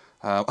happened.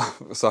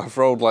 So I've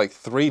rolled like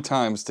 3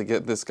 times to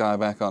get this guy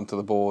back onto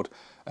the board,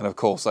 and of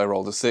course I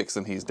rolled a 6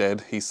 and he's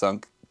dead, he's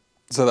sunk.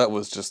 So that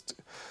was just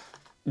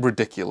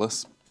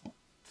ridiculous.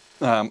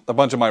 A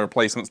bunch of my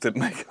replacements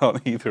didn't make it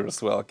on either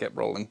as well. I kept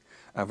rolling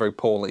very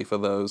poorly for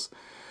those.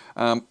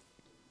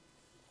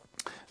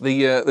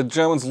 The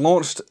Germans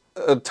launched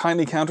a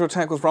tiny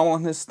counterattack with Rommel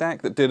and his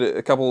stack that did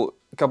a couple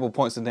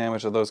points of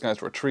damage, and those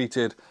guys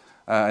retreated.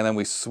 And then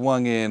we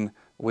swung in,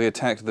 we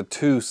attacked the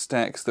 2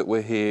 stacks that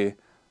were here,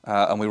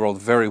 and we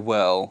rolled very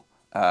well.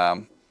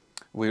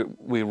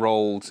 We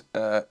rolled,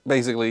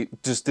 basically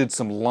just did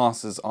some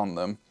losses on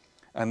them,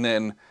 and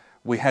then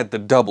we had the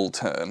double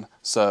turn.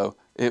 So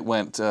it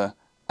went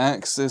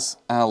Axis,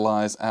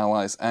 Allies,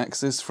 Allies,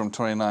 Axis from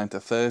 29 to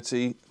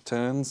 30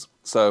 turns.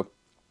 So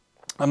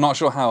I'm not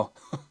sure how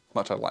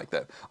much I like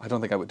that. I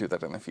don't think I would do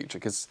that in the future,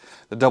 because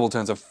the double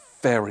turns are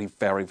very,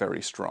 very,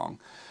 very strong.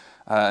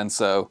 And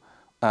so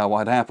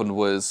what happened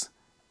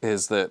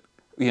is that,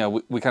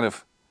 we kind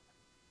of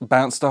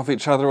bounced off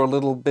each other a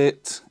little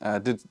bit,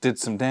 did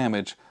some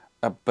damage,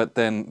 but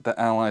then the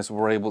Allies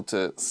were able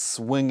to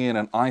swing in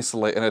and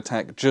isolate and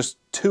attack just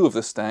 2 of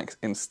the stacks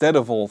instead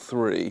of all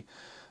 3.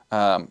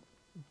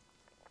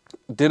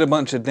 Did a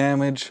bunch of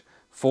damage,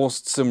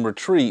 forced some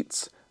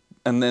retreats,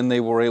 and then they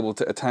were able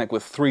to attack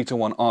with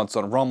 3-to-1 odds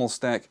on Rommel's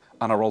stack,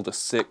 and I rolled a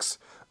 6,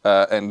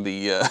 and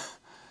the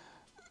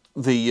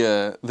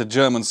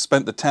Germans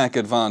spent the tack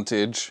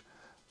advantage,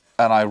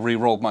 and I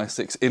re-rolled my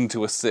 6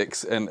 into a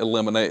 6 and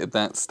eliminated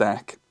that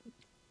stack,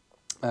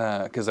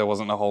 because there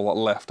wasn't a whole lot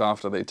left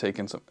after they'd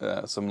taken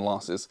some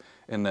losses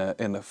in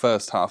the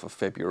first half of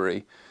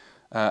February.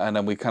 And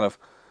then we kind of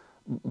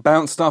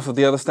bounced off of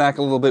the other stack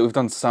a little bit. We've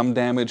done some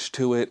damage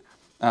to it.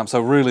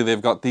 So really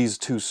they've got these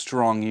 2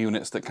 strong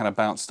units that kind of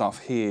bounced off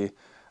here.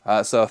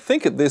 So I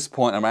think at this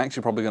point I'm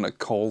actually probably going to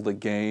call the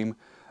game,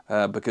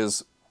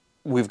 because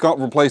we've got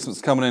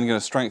replacements coming in, going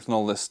to strengthen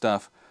all this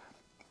stuff.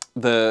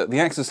 The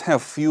Axis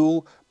have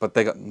fuel, but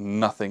they got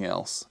nothing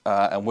else.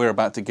 And we're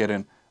about to get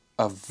in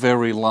a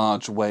very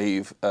large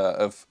wave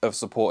of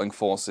supporting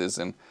forces,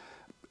 and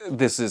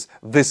this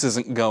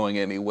isn't going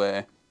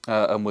anywhere.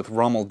 And with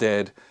Rommel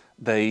dead,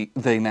 they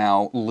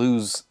now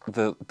lose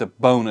the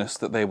bonus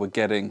that they were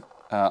getting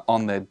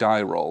on their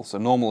die roll. So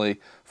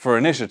normally for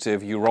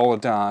initiative, you roll a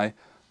die,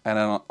 and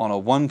on a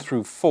 1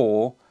 through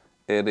 4,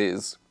 it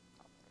is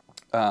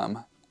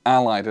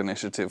Allied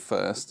initiative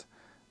first.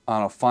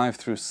 On a 5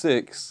 through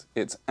 6,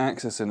 it's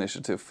Axis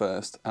initiative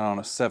first, and on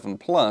a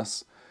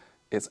 7+,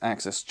 it's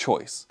Axis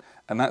choice.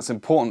 And that's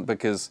important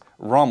because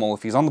Rommel,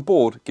 if he's on the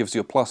board, gives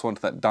you a +1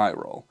 to that die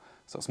roll.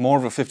 So it's more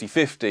of a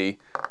 50-50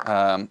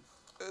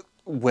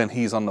 when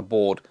he's on the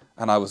board,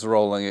 and I was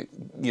rolling it,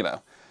 you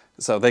know.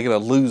 So they're going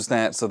to lose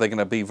that, so they're going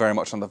to be very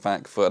much on the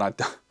back foot. And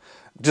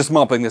just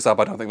mopping this up,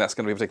 I don't think that's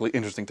going to be particularly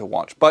interesting to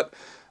watch. But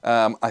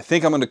I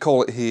think I'm going to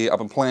call it here. I've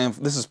been playing,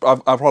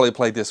 I've probably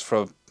played this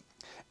for,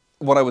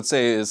 what I would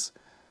say is,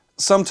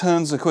 some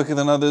turns are quicker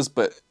than others,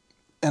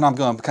 and I'm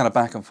going kind of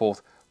back and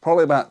forth.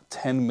 Probably about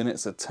 10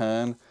 minutes a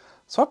turn.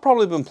 So I've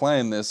probably been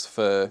playing this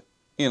for,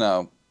 you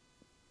know,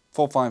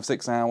 4, 5,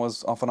 6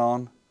 hours off and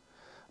on.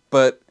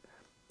 But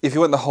if you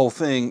went the whole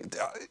thing,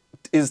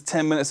 is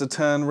 10 minutes a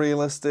turn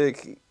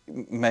realistic?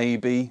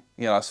 Maybe.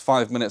 You know, it's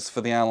 5 minutes for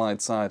the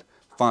Allied side,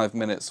 5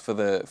 minutes for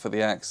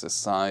the Axis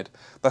side.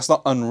 That's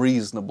not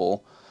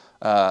unreasonable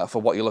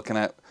for what you're looking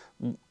at.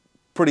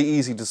 Pretty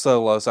easy to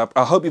solo. So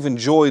I hope you've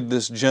enjoyed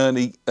this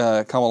journey.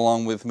 Come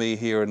along with me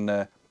here in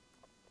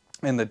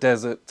the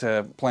desert,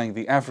 playing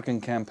the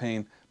African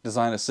Campaign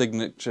Designer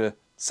Signature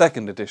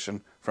 2nd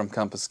edition from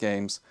Compass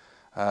Games.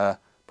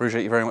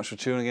 Appreciate you very much for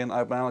tuning in.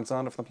 I've been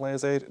Alexander from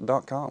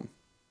thePlayersaid.com.